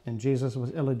raped and Jesus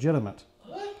was illegitimate.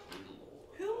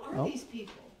 Who are these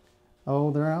people?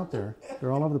 Oh, they're out there.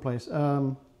 They're all over the place.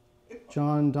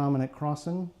 John Dominic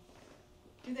Crossan,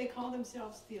 Do they call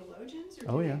themselves theologians? Or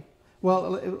Oh, do yeah. they-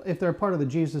 Well, if they're part of the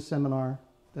Jesus Seminar,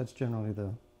 that's generally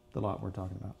the lot we're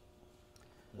talking about.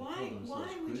 They call Why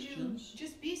themselves would you Christians?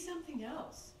 just be something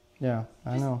else? Yeah,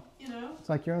 I Just- know. You know? It's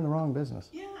like you're in the wrong business.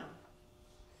 Yeah.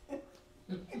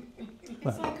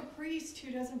 It's like a priest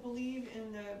who doesn't believe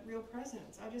in the real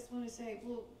presence. I just want to say,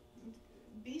 well,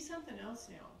 be something else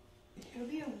now. Go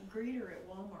be a greeter at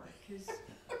Walmart, because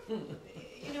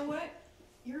you know what?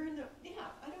 You're in the, yeah,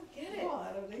 I don't get it. Well,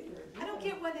 I don't either. I don't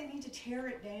get why they need to tear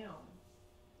it down.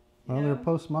 You Well, they're know?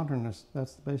 postmodernists.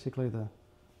 That's basically the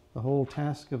whole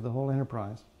task of the whole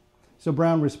enterprise. So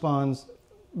Brown responds,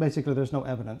 basically there's no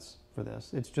evidence for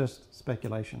this. It's just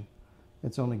speculation.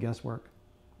 It's only guesswork.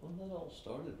 Well, that all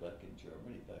started back in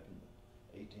Germany, back in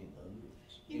the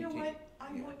 1800s. You know 18 what?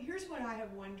 yeah. Here's what I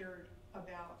have wondered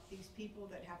about these people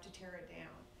that have to tear it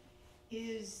down,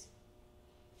 is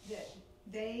that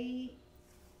they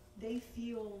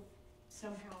feel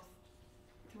somehow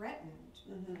threatened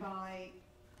Mhm. by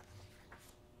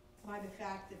the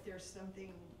fact that there's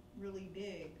something really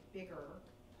bigger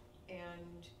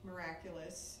and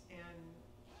miraculous, and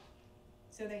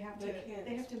so they have They to can't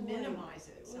they have to explain. minimize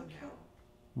it Well, somehow.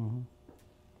 Hmm.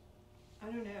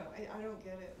 I don't know. I don't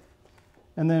get it.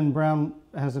 And then Brown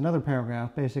has another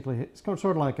paragraph, basically, it's sort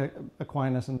of like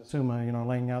Aquinas and the Summa,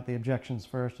 laying out the objections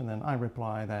first, and then I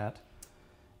reply that.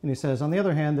 And he says, on the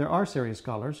other hand, there are serious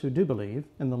scholars who do believe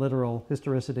in the literal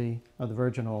historicity of the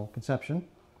virginal conception.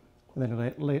 And then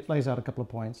it lays out a couple of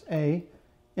points. A,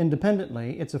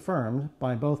 independently, it's affirmed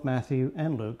by both Matthew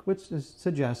and Luke, which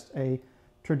suggests a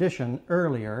tradition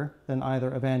earlier than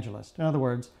either evangelist. In other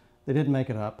words, they didn't make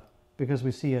it up because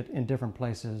we see it in different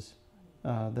places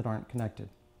that aren't connected.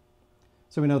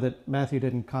 So we know that Matthew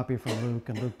didn't copy from Luke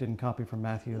and Luke didn't copy from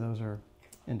Matthew. Those are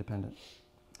independent.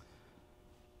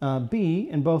 B,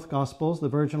 in both Gospels, the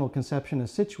virginal conception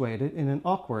is situated in an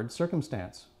awkward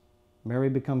circumstance. Mary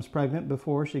becomes pregnant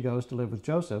before she goes to live with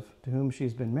Joseph, to whom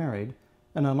she's been married,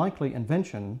 an unlikely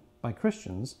invention by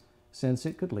Christians, since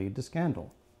it could lead to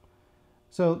scandal.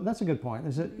 So that's a good point,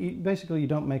 is that basically you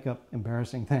don't make up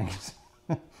embarrassing things.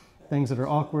 Things that are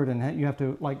awkward and you have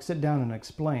to sit down and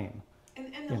explain.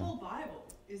 And the whole Bible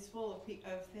is full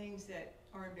of things that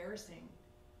are embarrassing.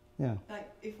 Yeah. Like,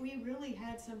 if we really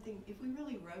had something, if we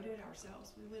really wrote it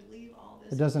ourselves, we would leave all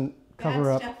this It doesn't bad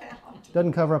cover up stuff out.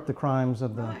 doesn't cover up the crimes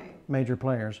of the Right. major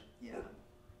players.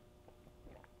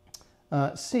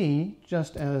 Yeah. C,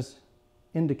 just as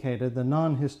indicated, the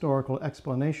non-historical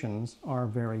explanations are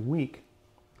very weak.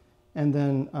 And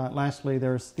then lastly,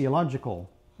 there's theological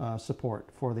support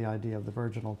for the idea of the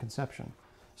virginal conception.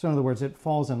 So in other words, it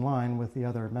falls in line with the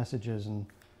other messages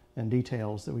and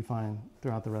details that we find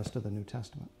throughout the rest of the New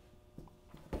Testament.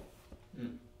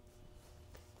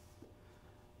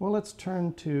 Well, let's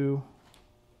turn to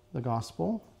the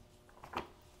Gospel.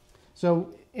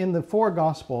 So in the 4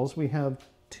 Gospels, we have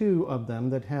 2 of them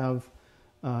that have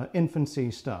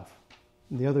infancy stuff.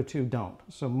 The other 2 don't.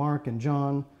 So Mark and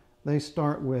John, they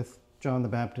start with John the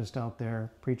Baptist out there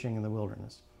preaching in the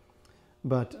wilderness.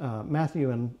 But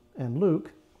Matthew and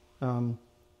Luke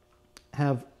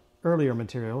have earlier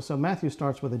material. So Matthew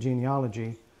starts with a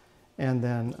genealogy, and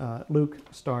then Luke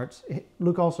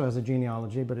also has a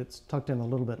genealogy, but it's tucked in a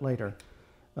little bit later.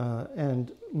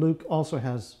 And Luke also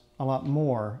has a lot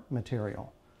more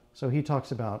material. So he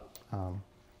talks about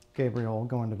Gabriel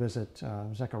going to visit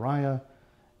Zechariah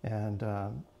and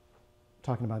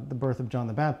talking about the birth of John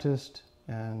the Baptist,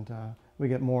 and we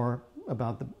get more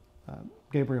about the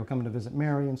Gabriel coming to visit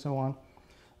Mary and so on.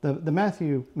 The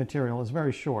Matthew material is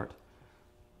very short.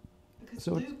 Because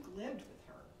So Luke lived with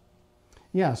her.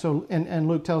 Yeah, so, and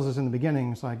Luke tells us in the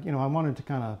beginning, it's like, I wanted to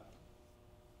kind of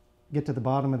get to the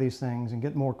bottom of these things and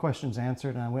get more questions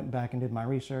answered, and I went back and did my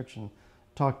research and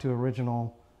talked to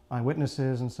original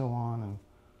eyewitnesses and so on,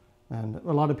 and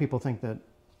a lot of people think that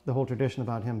the whole tradition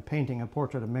about him painting a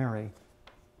portrait of Mary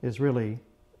is really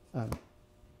an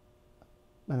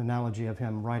analogy of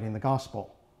him writing the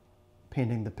gospel,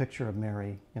 painting the picture of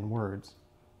Mary in words.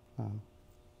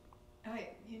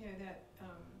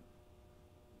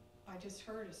 I just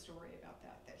heard a story about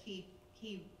that he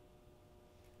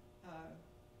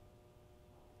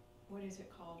what is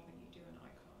it called when you do an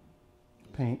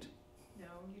icon? Paint. No,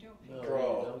 you don't No, paint.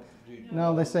 Draw. don't do-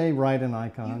 No, they say write an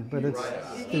icon, but it's write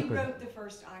an He stupid. wrote the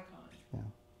first icon. Yeah.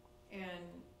 And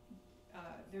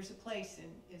there's a place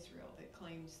in Israel that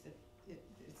claims that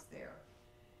it's there.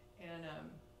 And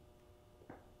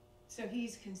so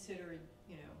he's considered,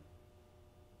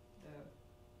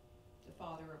 the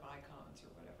father of icons or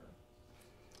whatever.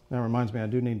 That reminds me, I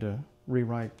do need to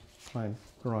rewrite my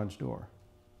garage door.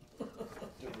 To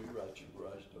rewrite your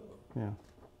garage door. Yeah.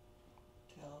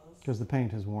 because the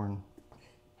paint is worn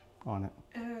on it.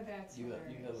 Oh, that's You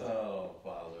hilarious. have Oh,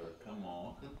 Father, come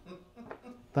on.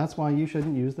 That's why you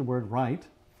shouldn't use the word write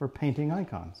for painting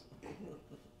icons.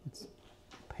 It's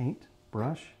paint,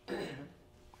 brush.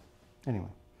 Anyway,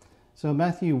 so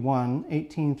Matthew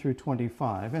 1:18 through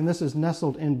 25, and this is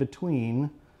nestled in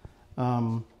between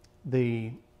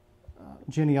the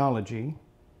genealogy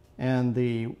and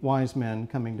the wise men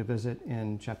coming to visit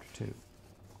in chapter 2.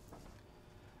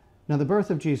 Now the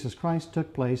birth of Jesus Christ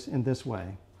took place in this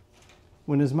way.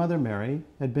 When his mother Mary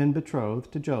had been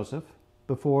betrothed to Joseph,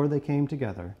 before they came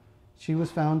together, she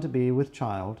was found to be with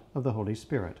child of the Holy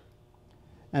Spirit.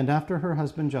 And after her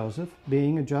husband Joseph,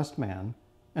 being a just man,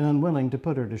 and unwilling to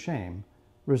put her to shame,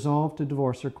 resolved to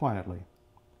divorce her quietly.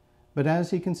 But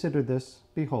as he considered this,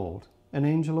 behold, an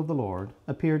angel of the Lord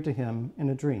appeared to him in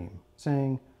a dream,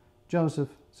 saying, Joseph,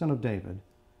 son of David,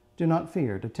 do not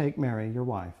fear to take Mary your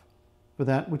wife, for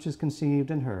that which is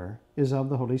conceived in her is of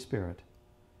the Holy Spirit.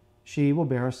 She will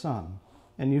bear a son,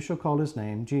 and you shall call his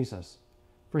name Jesus,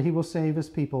 for he will save his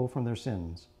people from their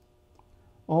sins.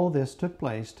 All this took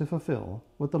place to fulfill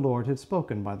what the Lord had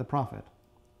spoken by the prophet.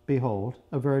 Behold,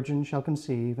 a virgin shall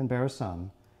conceive and bear a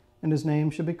son, and his name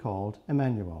shall be called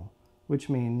Emmanuel, which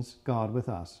means God with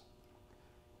us.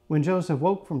 When Joseph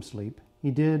woke from sleep, he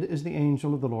did as the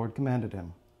angel of the Lord commanded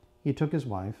him. He took his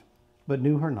wife, but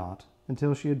knew her not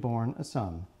until she had borne a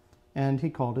son, and he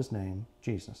called his name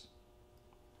Jesus.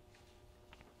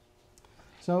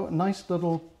 So, a nice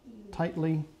little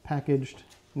tightly packaged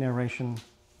narration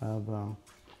of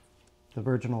the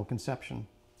virginal conception.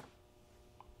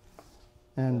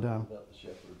 And about the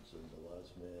shepherds and the wise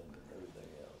men and everything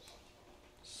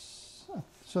else.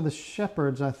 so the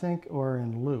shepherds, I think, are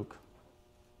in Luke.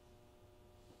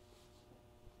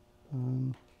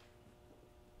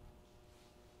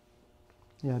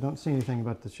 Yeah, I don't see anything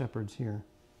about the shepherds here.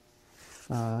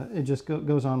 It just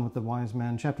goes on with the wise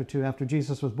men. Chapter 2, after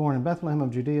Jesus was born in Bethlehem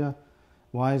of Judea,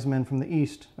 wise men from the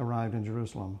east arrived in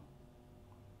Jerusalem.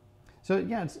 So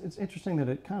yeah, it's interesting that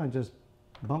it kind of just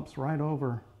bumps right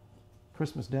over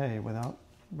Christmas Day without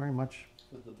very much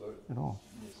With the birth, at all.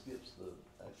 it skips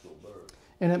the actual birth.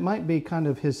 And it might be kind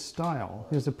of his style,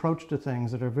 his approach to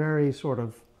things that are very sort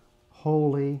of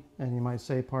holy, and you might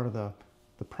say part of the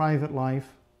private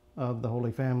life of the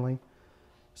Holy Family.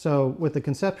 So with the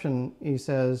conception, he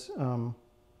says,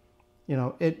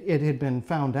 it had been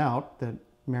found out that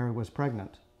Mary was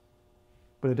pregnant,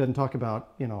 but it doesn't talk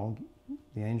about,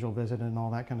 the angel visited and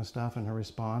all that kind of stuff and her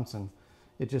response. And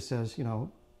it just says,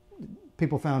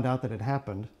 people found out that it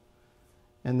happened.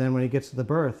 And then when he gets to the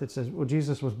birth, it says, well,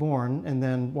 Jesus was born, and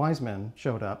then wise men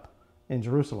showed up in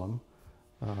Jerusalem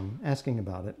asking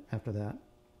about it after that.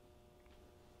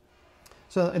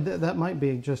 So that might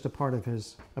be just a part of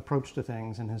his approach to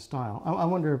things and his style. I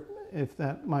wonder if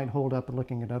that might hold up in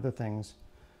looking at other things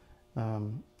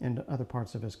in other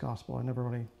parts of his gospel. I never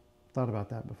really thought about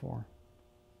that before.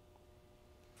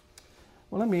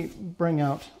 Well, let me bring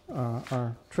out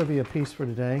our trivia piece for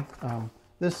today.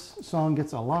 This song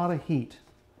gets a lot of heat,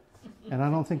 and I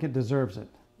don't think it deserves it.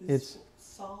 It's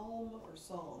psalm or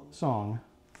song? Song,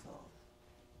 Song.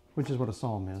 which is what a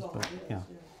psalm is, Song, but yes,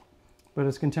 yeah. But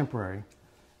it's contemporary.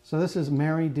 So this is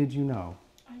Mary, Did You Know?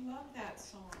 I love that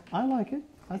song. I like it.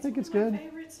 I think it's one of good. my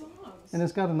favorite songs. And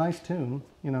it's got a nice tune,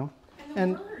 And the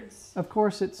and- words. Of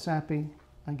course, it's sappy.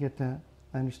 I get that.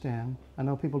 I understand. I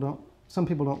know some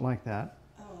people don't like that.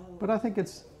 Oh, But I think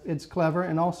it's clever,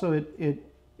 and also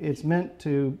it's meant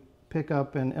to pick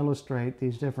up and illustrate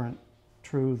these different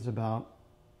truths about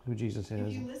who Jesus If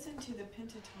is. you listen to the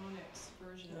Pentatonics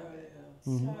version oh, of it,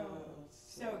 yeah. Mhm.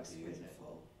 so exquisite.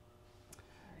 Beautiful.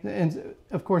 And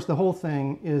of course, the whole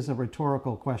thing is a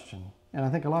rhetorical question, and I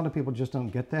think a lot of people just don't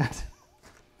get that.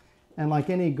 And like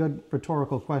any good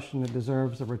rhetorical question, it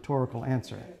deserves a rhetorical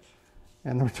answer,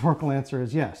 and the rhetorical answer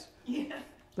is yes. Yeah.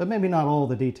 But maybe not all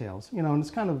the details, and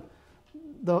it's kind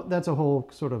of, that's a whole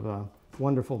sort of a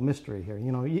wonderful mystery here.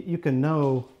 You can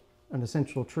know an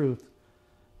essential truth,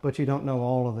 but you don't know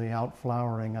all of the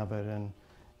outflowering of it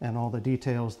and all the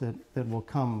details that will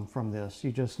come from this.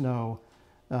 You just know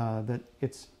that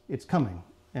it's coming,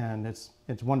 and it's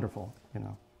wonderful,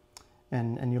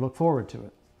 and you look forward to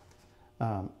it.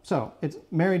 So it's,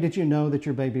 Mary, did you know that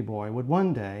your baby boy would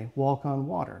one day walk on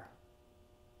water?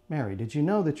 Mary, did you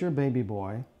know that your baby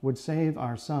boy would save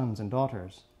our sons and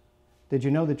daughters? Did you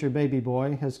know that your baby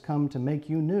boy has come to make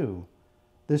you new?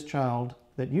 This child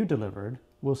that you delivered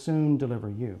will soon deliver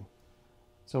you.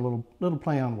 So a little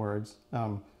play on words.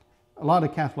 A lot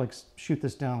of Catholics shoot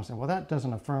this down and say, well, that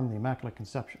doesn't affirm the Immaculate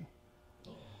Conception.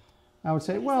 I would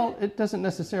say, well, it doesn't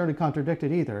necessarily contradict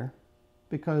it either,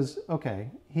 because, okay,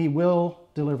 he will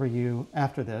deliver you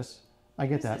after this. I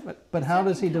get Is that. it But the how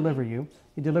does he second deliver coming? you?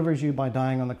 He delivers you by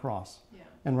dying on the cross Yeah.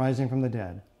 and rising from the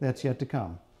dead. That's yet to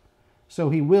come. So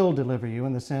he will deliver you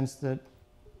in the sense that,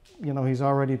 he's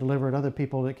already delivered other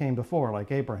people that came before,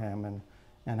 like Abraham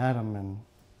and Adam and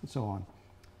so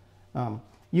on.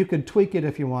 You could tweak it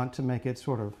if you want to make it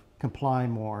sort of comply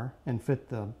more and fit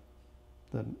the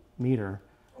meter.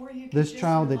 Or you could This just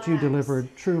child that you relax.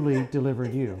 delivered truly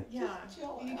delivered you. Yeah, Just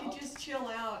chill you out. could just chill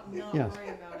out and not Yes. worry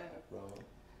about it. Ron,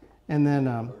 And then,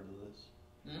 have you ever heard of this?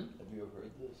 Hmm? Have you ever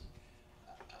heard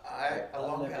this? A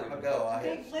long I've never time even ago, I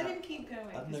Okay, had. let him keep going,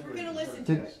 I've because never we're gonna even listen heard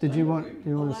to this. it. did you I've want never do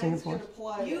you want to sing it Elaine's for gonna us?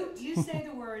 play it. You say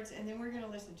the words, and then we're gonna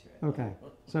listen to it. Okay.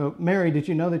 So, Mary, did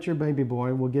you know that your baby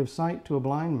boy will give sight to a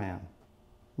blind man?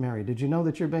 Mary, did you know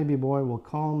that your baby boy will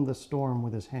calm the storm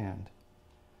with his hand?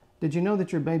 Did you know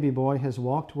that your baby boy has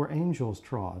walked where angels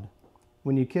trod?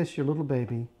 When you kiss your little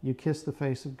baby, you kiss the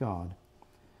face of God.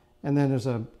 And then there's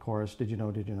a chorus, did you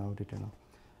know, did you know, did you know?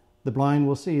 The blind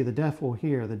will see, the deaf will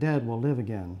hear, the dead will live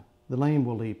again. The lame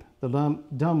will leap, the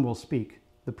dumb will speak,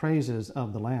 the praises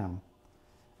of the Lamb.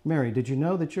 Mary, did you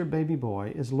know that your baby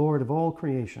boy is Lord of all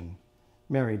creation?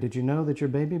 Mary, did you know that your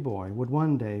baby boy would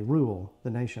one day rule the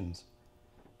nations?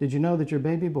 Did you know that your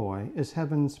baby boy is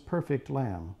heaven's perfect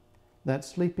Lamb? That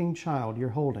sleeping child you're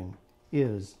holding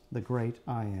is the great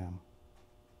I am.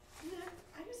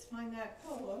 I just find that,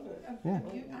 I love it. Yeah.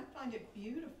 I find it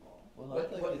beautiful. Well, I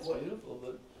think What- it's what- beautiful,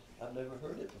 but I've never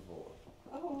heard it before.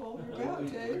 Oh, well, Where you're do about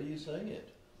where do to. you sing it?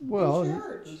 Well, In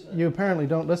church. Who's that? you apparently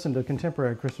don't listen to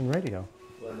contemporary Christian radio.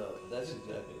 Well, no, that's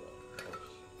exactly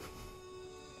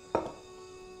right.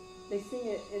 They sing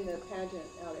it in the pageant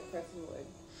out at Prestonwood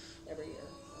every year.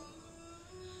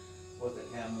 With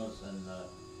the cameras and the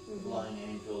Mhm. blind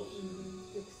angels.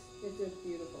 Mhm. It's a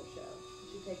beautiful show.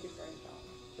 You should take your friends out.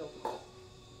 She'll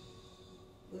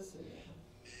Listen.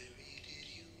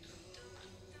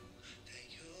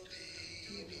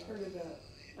 Turn it up.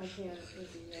 I can't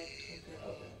listen yet.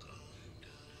 Okay.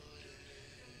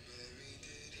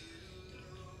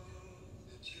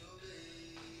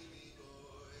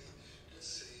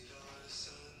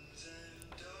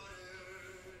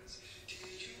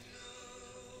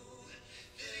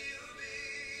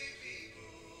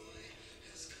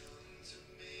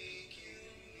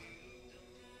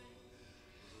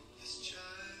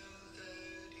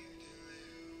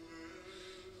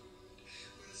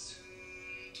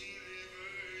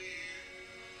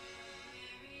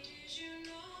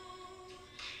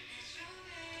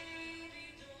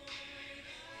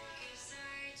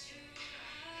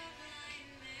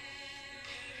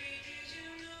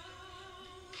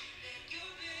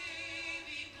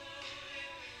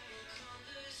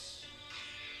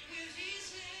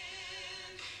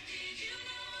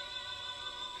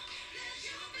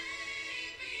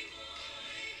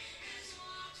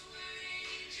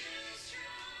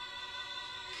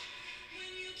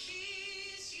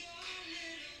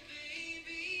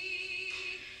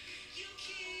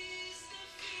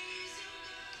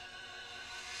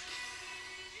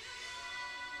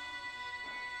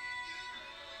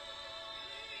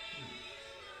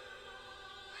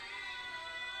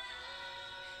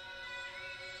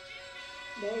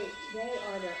 They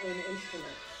are their own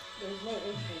instruments. There's no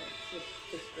instruments with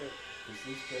this group. Is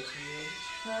this Preston Wood?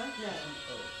 Huh? No.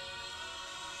 Oh.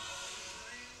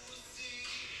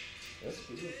 That's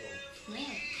beautiful.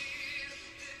 Yeah.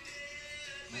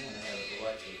 I'm gonna have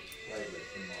Alexa play this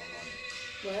tomorrow morning.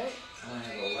 What? I'm gonna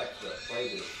have Alexa play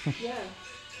this. Yeah.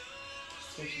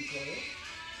 Can she play it?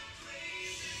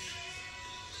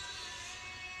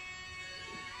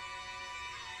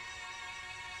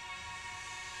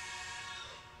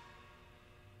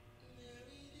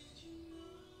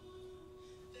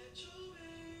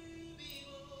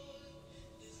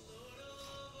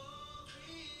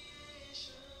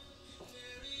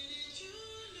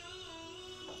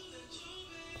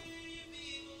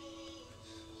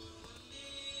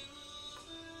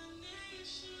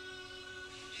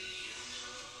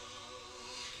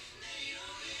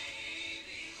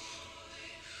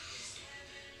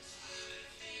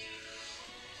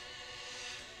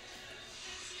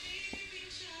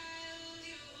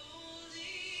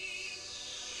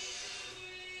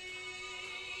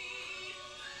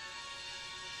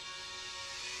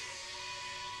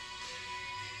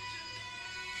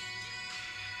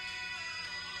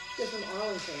 They're from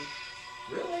Arlington.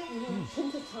 Really? Mm-hmm.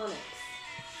 Pentatonics.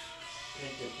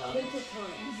 Pentatonic?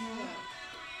 Pentatonics. Yeah.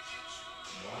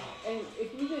 Wow. And if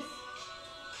you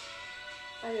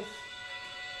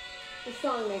the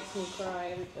song makes me cry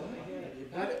every time I hear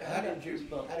it. How did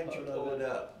you pull it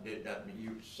up?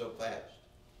 You so fast?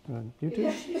 YouTube?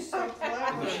 Yeah, she's so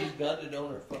clever. She's got it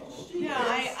on her phone. She No,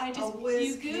 I is just, a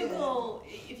whiz you kid. Google,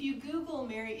 if you Google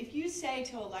Mary, if you say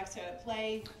to Alexa,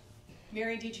 play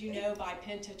Mary Did You Know by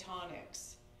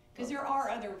Pentatonics, because there are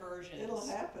other versions. It'll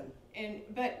happen.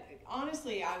 But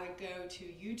honestly, I would go to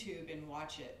YouTube and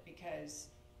watch it, because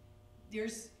their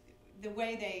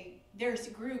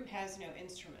group has no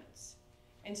instruments.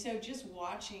 And so just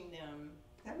watching them,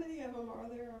 How many of them are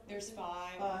there? there's 5,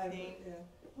 I Five, think. yeah.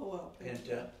 Oh, well.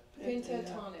 Penta.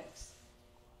 Pentatonics.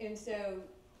 And so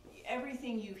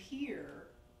everything you hear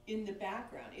in the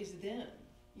background is them,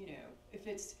 if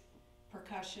it's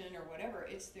percussion or whatever,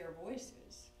 it's their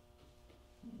voices.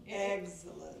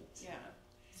 Excellent. Yeah.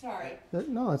 Sorry.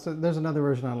 No, there's another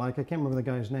version I like. I can't remember the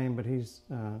guy's name, but he's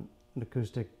an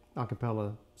acoustic a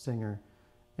cappella singer.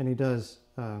 And he does,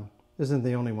 isn't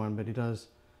the only one, but he does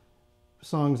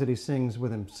songs that he sings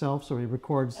with himself. So he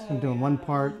records him doing one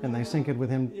part, and they sync it with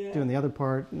him doing the other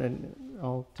part, and then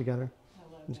all together.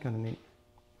 I love It's that. kind of neat.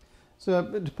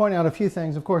 So to point out a few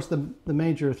things, of course, the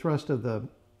major thrust of the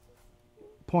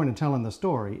point of telling the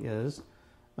story is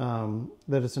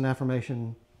that it's an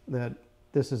affirmation that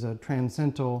this is a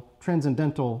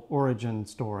transcendental origin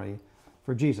story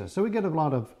for Jesus. So we get a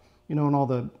lot of, in all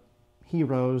the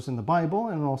heroes in the Bible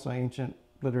and also ancient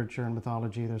literature and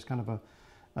mythology, there's kind of a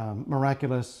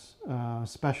miraculous,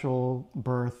 special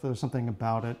birth. There's something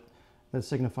about it that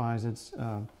signifies it's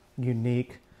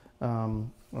unique,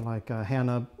 like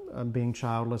Hannah being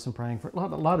childless and praying for a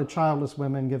lot of childless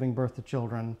women giving birth to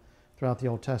children throughout the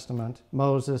Old Testament.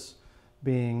 Moses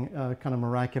being kind of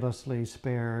miraculously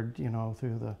spared,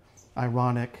 through the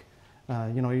ironic,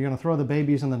 you're going to throw the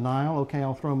babies in the Nile. Okay,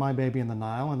 I'll throw my baby in the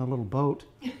Nile in a little boat,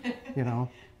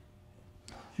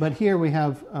 But here we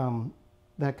have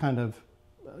that kind of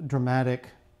dramatic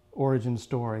origin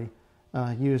story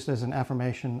used as an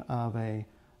affirmation of a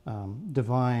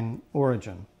divine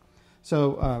origin.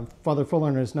 So Father Fuller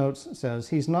in his notes says,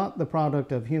 he's not the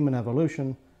product of human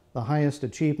evolution, the highest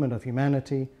achievement of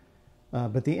humanity,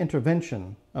 but the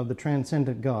intervention of the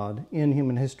transcendent God in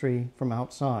human history from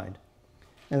outside.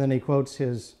 And then he quotes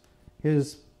his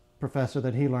professor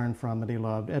that he learned from, that he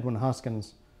loved, Edwin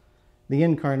Hoskins. The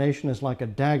incarnation is like a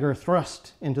dagger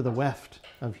thrust into the weft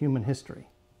of human history.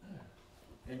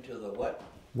 Into the what?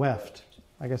 Weft.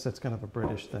 I guess that's kind of a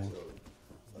British thing.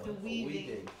 The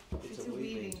weaving. It's a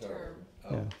weaving term.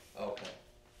 Oh, Yeah. okay.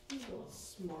 Little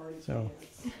smarty So-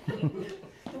 pants.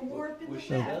 The warp and Well, the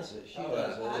she weft. does it. She Oh,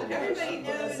 does it. Everybody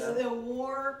Yeah. knows the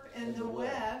warp and the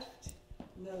weft.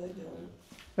 No, they don't.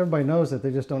 Everybody knows it,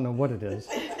 they just don't know what it is.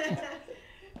 Left.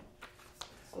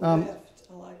 I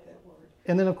like that word.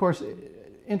 And then, of course,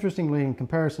 interestingly, in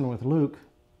comparison with Luke,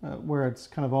 where it's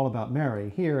kind of all about Mary,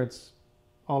 here it's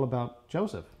all about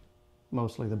Joseph,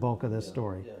 mostly the bulk of this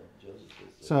story. Yeah, Joseph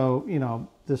is So,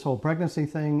 this whole pregnancy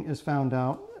thing is found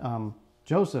out.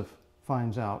 Joseph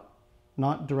finds out,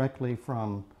 not directly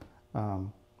from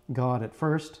God at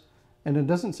first, and it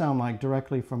doesn't sound like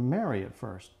directly from Mary at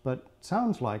first, but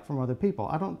sounds like from other people.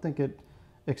 I don't think it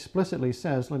explicitly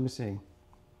says, let me see.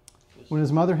 When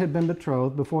his mother had been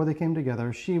betrothed, before they came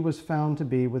together, she was found to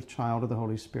be with child of the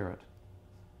Holy Spirit.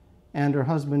 And her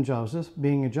husband Joseph,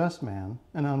 being a just man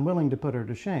and unwilling to put her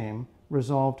to shame,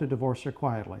 resolved to divorce her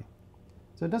quietly.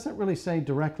 So it doesn't really say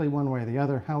directly one way or the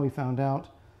other how he found out,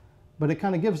 but it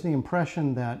kind of gives the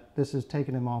impression that this has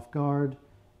taken him off guard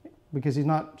because he's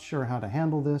not sure how to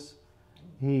handle this.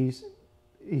 He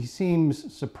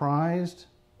seems surprised.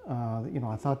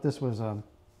 I thought this was a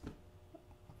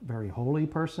very holy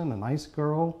person, a nice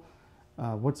girl.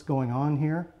 What's going on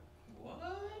here? What?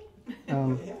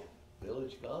 Um, Yeah.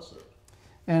 village gossip.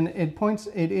 And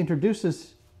it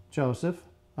introduces Joseph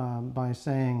by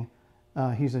saying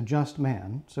he's a just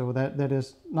man. So that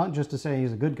is not just to say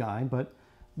he's a good guy, but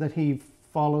that he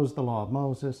follows the law of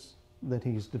Moses, that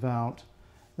he's devout,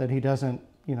 that he doesn't,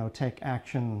 take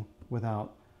action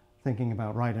without thinking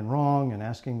about right and wrong and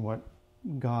asking what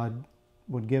God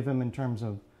would give him in terms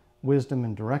of wisdom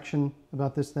and direction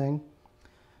about this thing.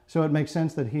 So it makes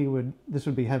sense that this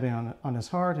would be heavy on his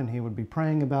heart, and he would be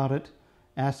praying about it,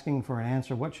 asking for an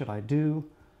answer. What should I do?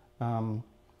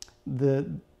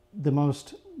 The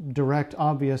most direct,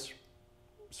 obvious,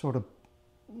 sort of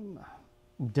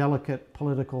delicate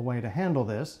political way to handle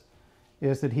this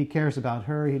is that he cares about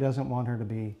her. He doesn't want her to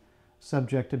be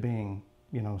subject to being,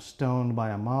 stoned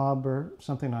by a mob or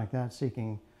something like that,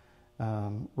 seeking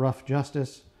rough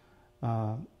justice,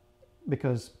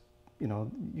 because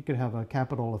you could have a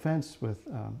capital offense with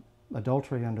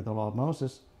adultery under the law of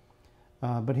Moses,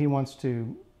 but he wants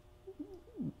to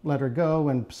let her go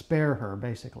and spare her,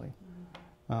 basically.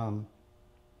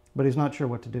 But he's not sure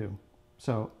what to do.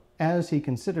 So as he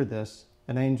considered this,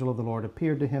 an angel of the Lord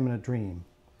appeared to him in a dream.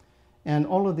 And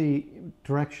all of the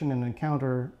direction and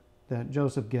encounter that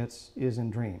Joseph gets is in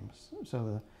dreams.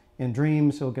 So in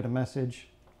dreams, he'll get a message,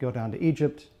 go down to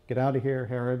Egypt, get out of here,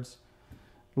 Herod's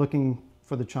looking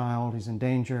for the child, he's in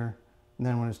danger. And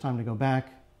then when it's time to go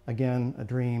back, again, a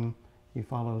dream, he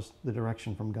follows the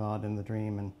direction from God in the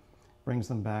dream and brings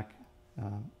them back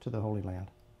to the Holy Land.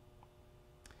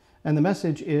 And the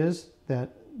message is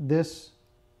that this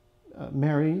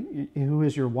Mary, who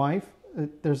is your wife,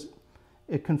 there's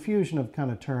a confusion of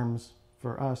kind of terms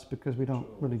for us because we don't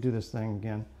really do this thing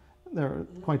again. They're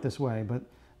quite this way, but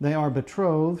they are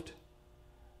betrothed.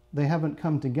 They haven't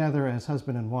come together as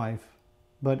husband and wife,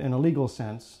 but in a legal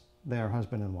sense, they are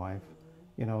husband and wife.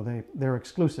 You know, they're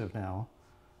exclusive now.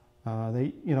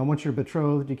 Once you're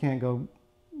betrothed, you can't go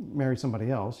marry somebody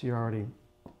else. You're already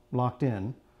locked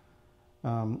in.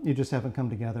 You just haven't come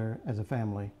together as a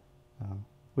family,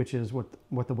 which is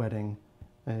what the wedding.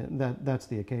 That's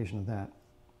the occasion of that.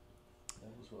 That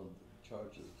was one of the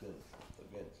charges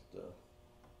against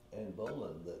Anne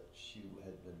Boleyn, that she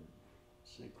had been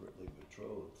secretly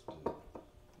betrothed to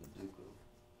the Duke of.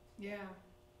 Yeah,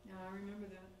 I remember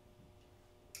that.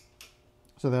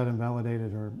 So that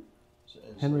invalidated her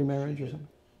Henry marriage or something?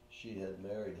 She had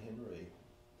married Henry,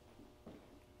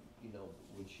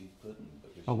 when she couldn't.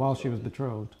 Because while she was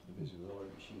betrothed. Because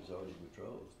she was already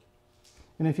betrothed.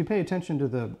 And if you pay attention to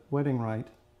the wedding rite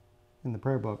in the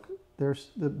prayer book,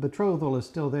 the betrothal is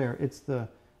still there. It's the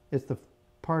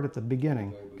part at the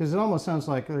beginning, because it almost sounds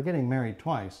like they're getting married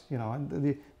twice.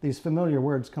 These familiar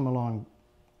words come along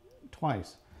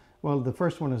twice. Well, the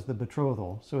first one is the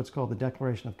betrothal, so it's called the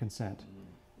declaration of consent.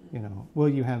 Will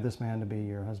you have this man to be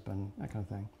your husband, that kind of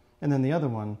thing. And then the other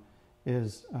one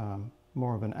is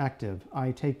more of an active,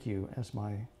 I take you as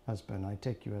my husband, I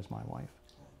take you as my wife.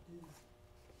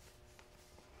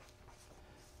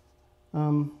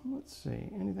 Let's see,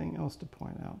 anything else to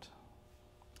point out?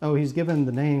 Oh, he's given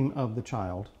the name of the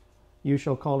child. You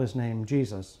shall call his name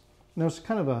Jesus. And there's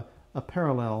kind of a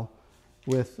parallel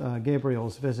with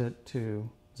Gabriel's visit to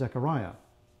Zechariah.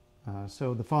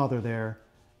 So the father there,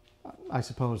 I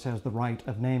suppose, has the right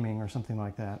of naming or something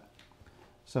like that.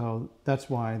 So that's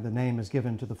why the name is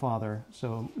given to the father,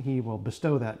 so he will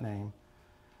bestow that name.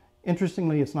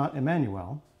 Interestingly, it's not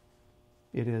Emmanuel,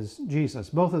 it is Jesus.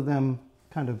 Both of them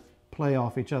kind of play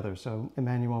off each other. So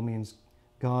Emmanuel means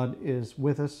God is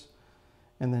with us,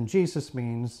 and then Jesus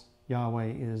means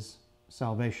Yahweh is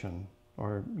salvation,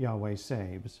 or Yahweh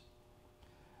saves.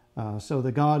 So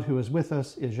the God who is with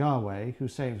us is Yahweh who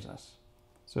saves us.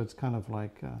 So it's kind of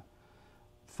like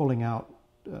fulling out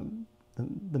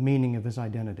the meaning of his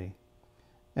identity.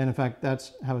 And in fact,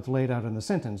 that's how it's laid out in the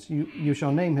sentence. You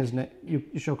shall name his name. You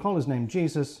shall call his name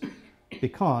Jesus,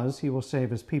 because he will save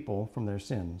his people from their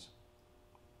sins.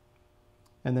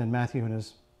 And then Matthew, in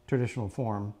his traditional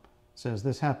form, says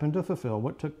this happened to fulfill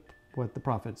what the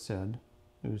prophet said,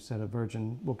 who said a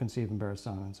virgin will conceive and bear a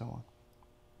son, and so on.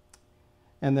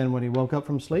 And then when he woke up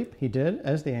from sleep, he did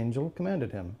as the angel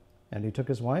commanded him. And he took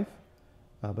his wife,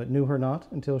 but knew her not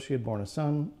until she had borne a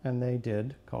son, and they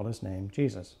did call his name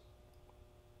Jesus.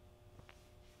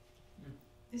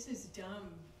 This is dumb,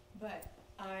 but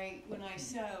when I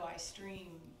sew, I stream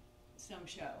some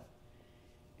show.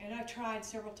 And I've tried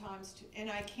several times and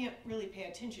I can't really pay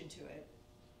attention to it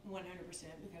 100%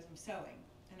 because I'm sewing.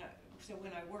 So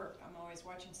when I work, I'm always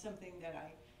watching something that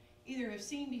I either have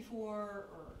seen before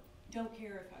or don't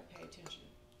care if I pay attention.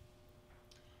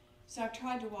 So I've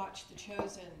tried to watch The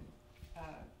Chosen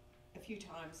a few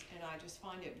times, and I just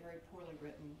find it very poorly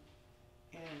written,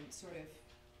 and sort of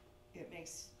it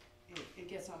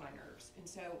gets on my nerves. And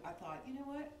so I thought, you know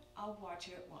what? I'll watch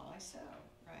it while I sew,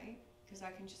 right? Because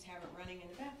I can just have it running in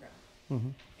the background.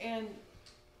 Mm-hmm.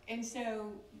 And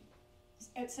so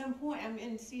at some point, I'm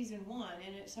in season 1,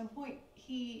 and at some point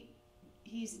he's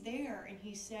there, and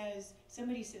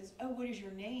somebody says, oh, what is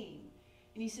your name?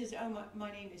 And he says, oh,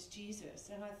 my name is Jesus.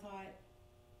 And I thought,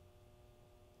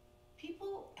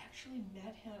 people actually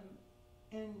met him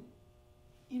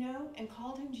and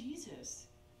called him Jesus.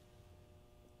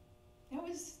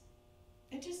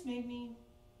 It just made me,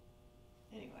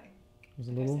 anyway. It was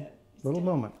a like little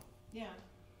moment. Yeah.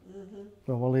 Mm-hmm.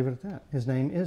 Well, we'll leave it at that. His name is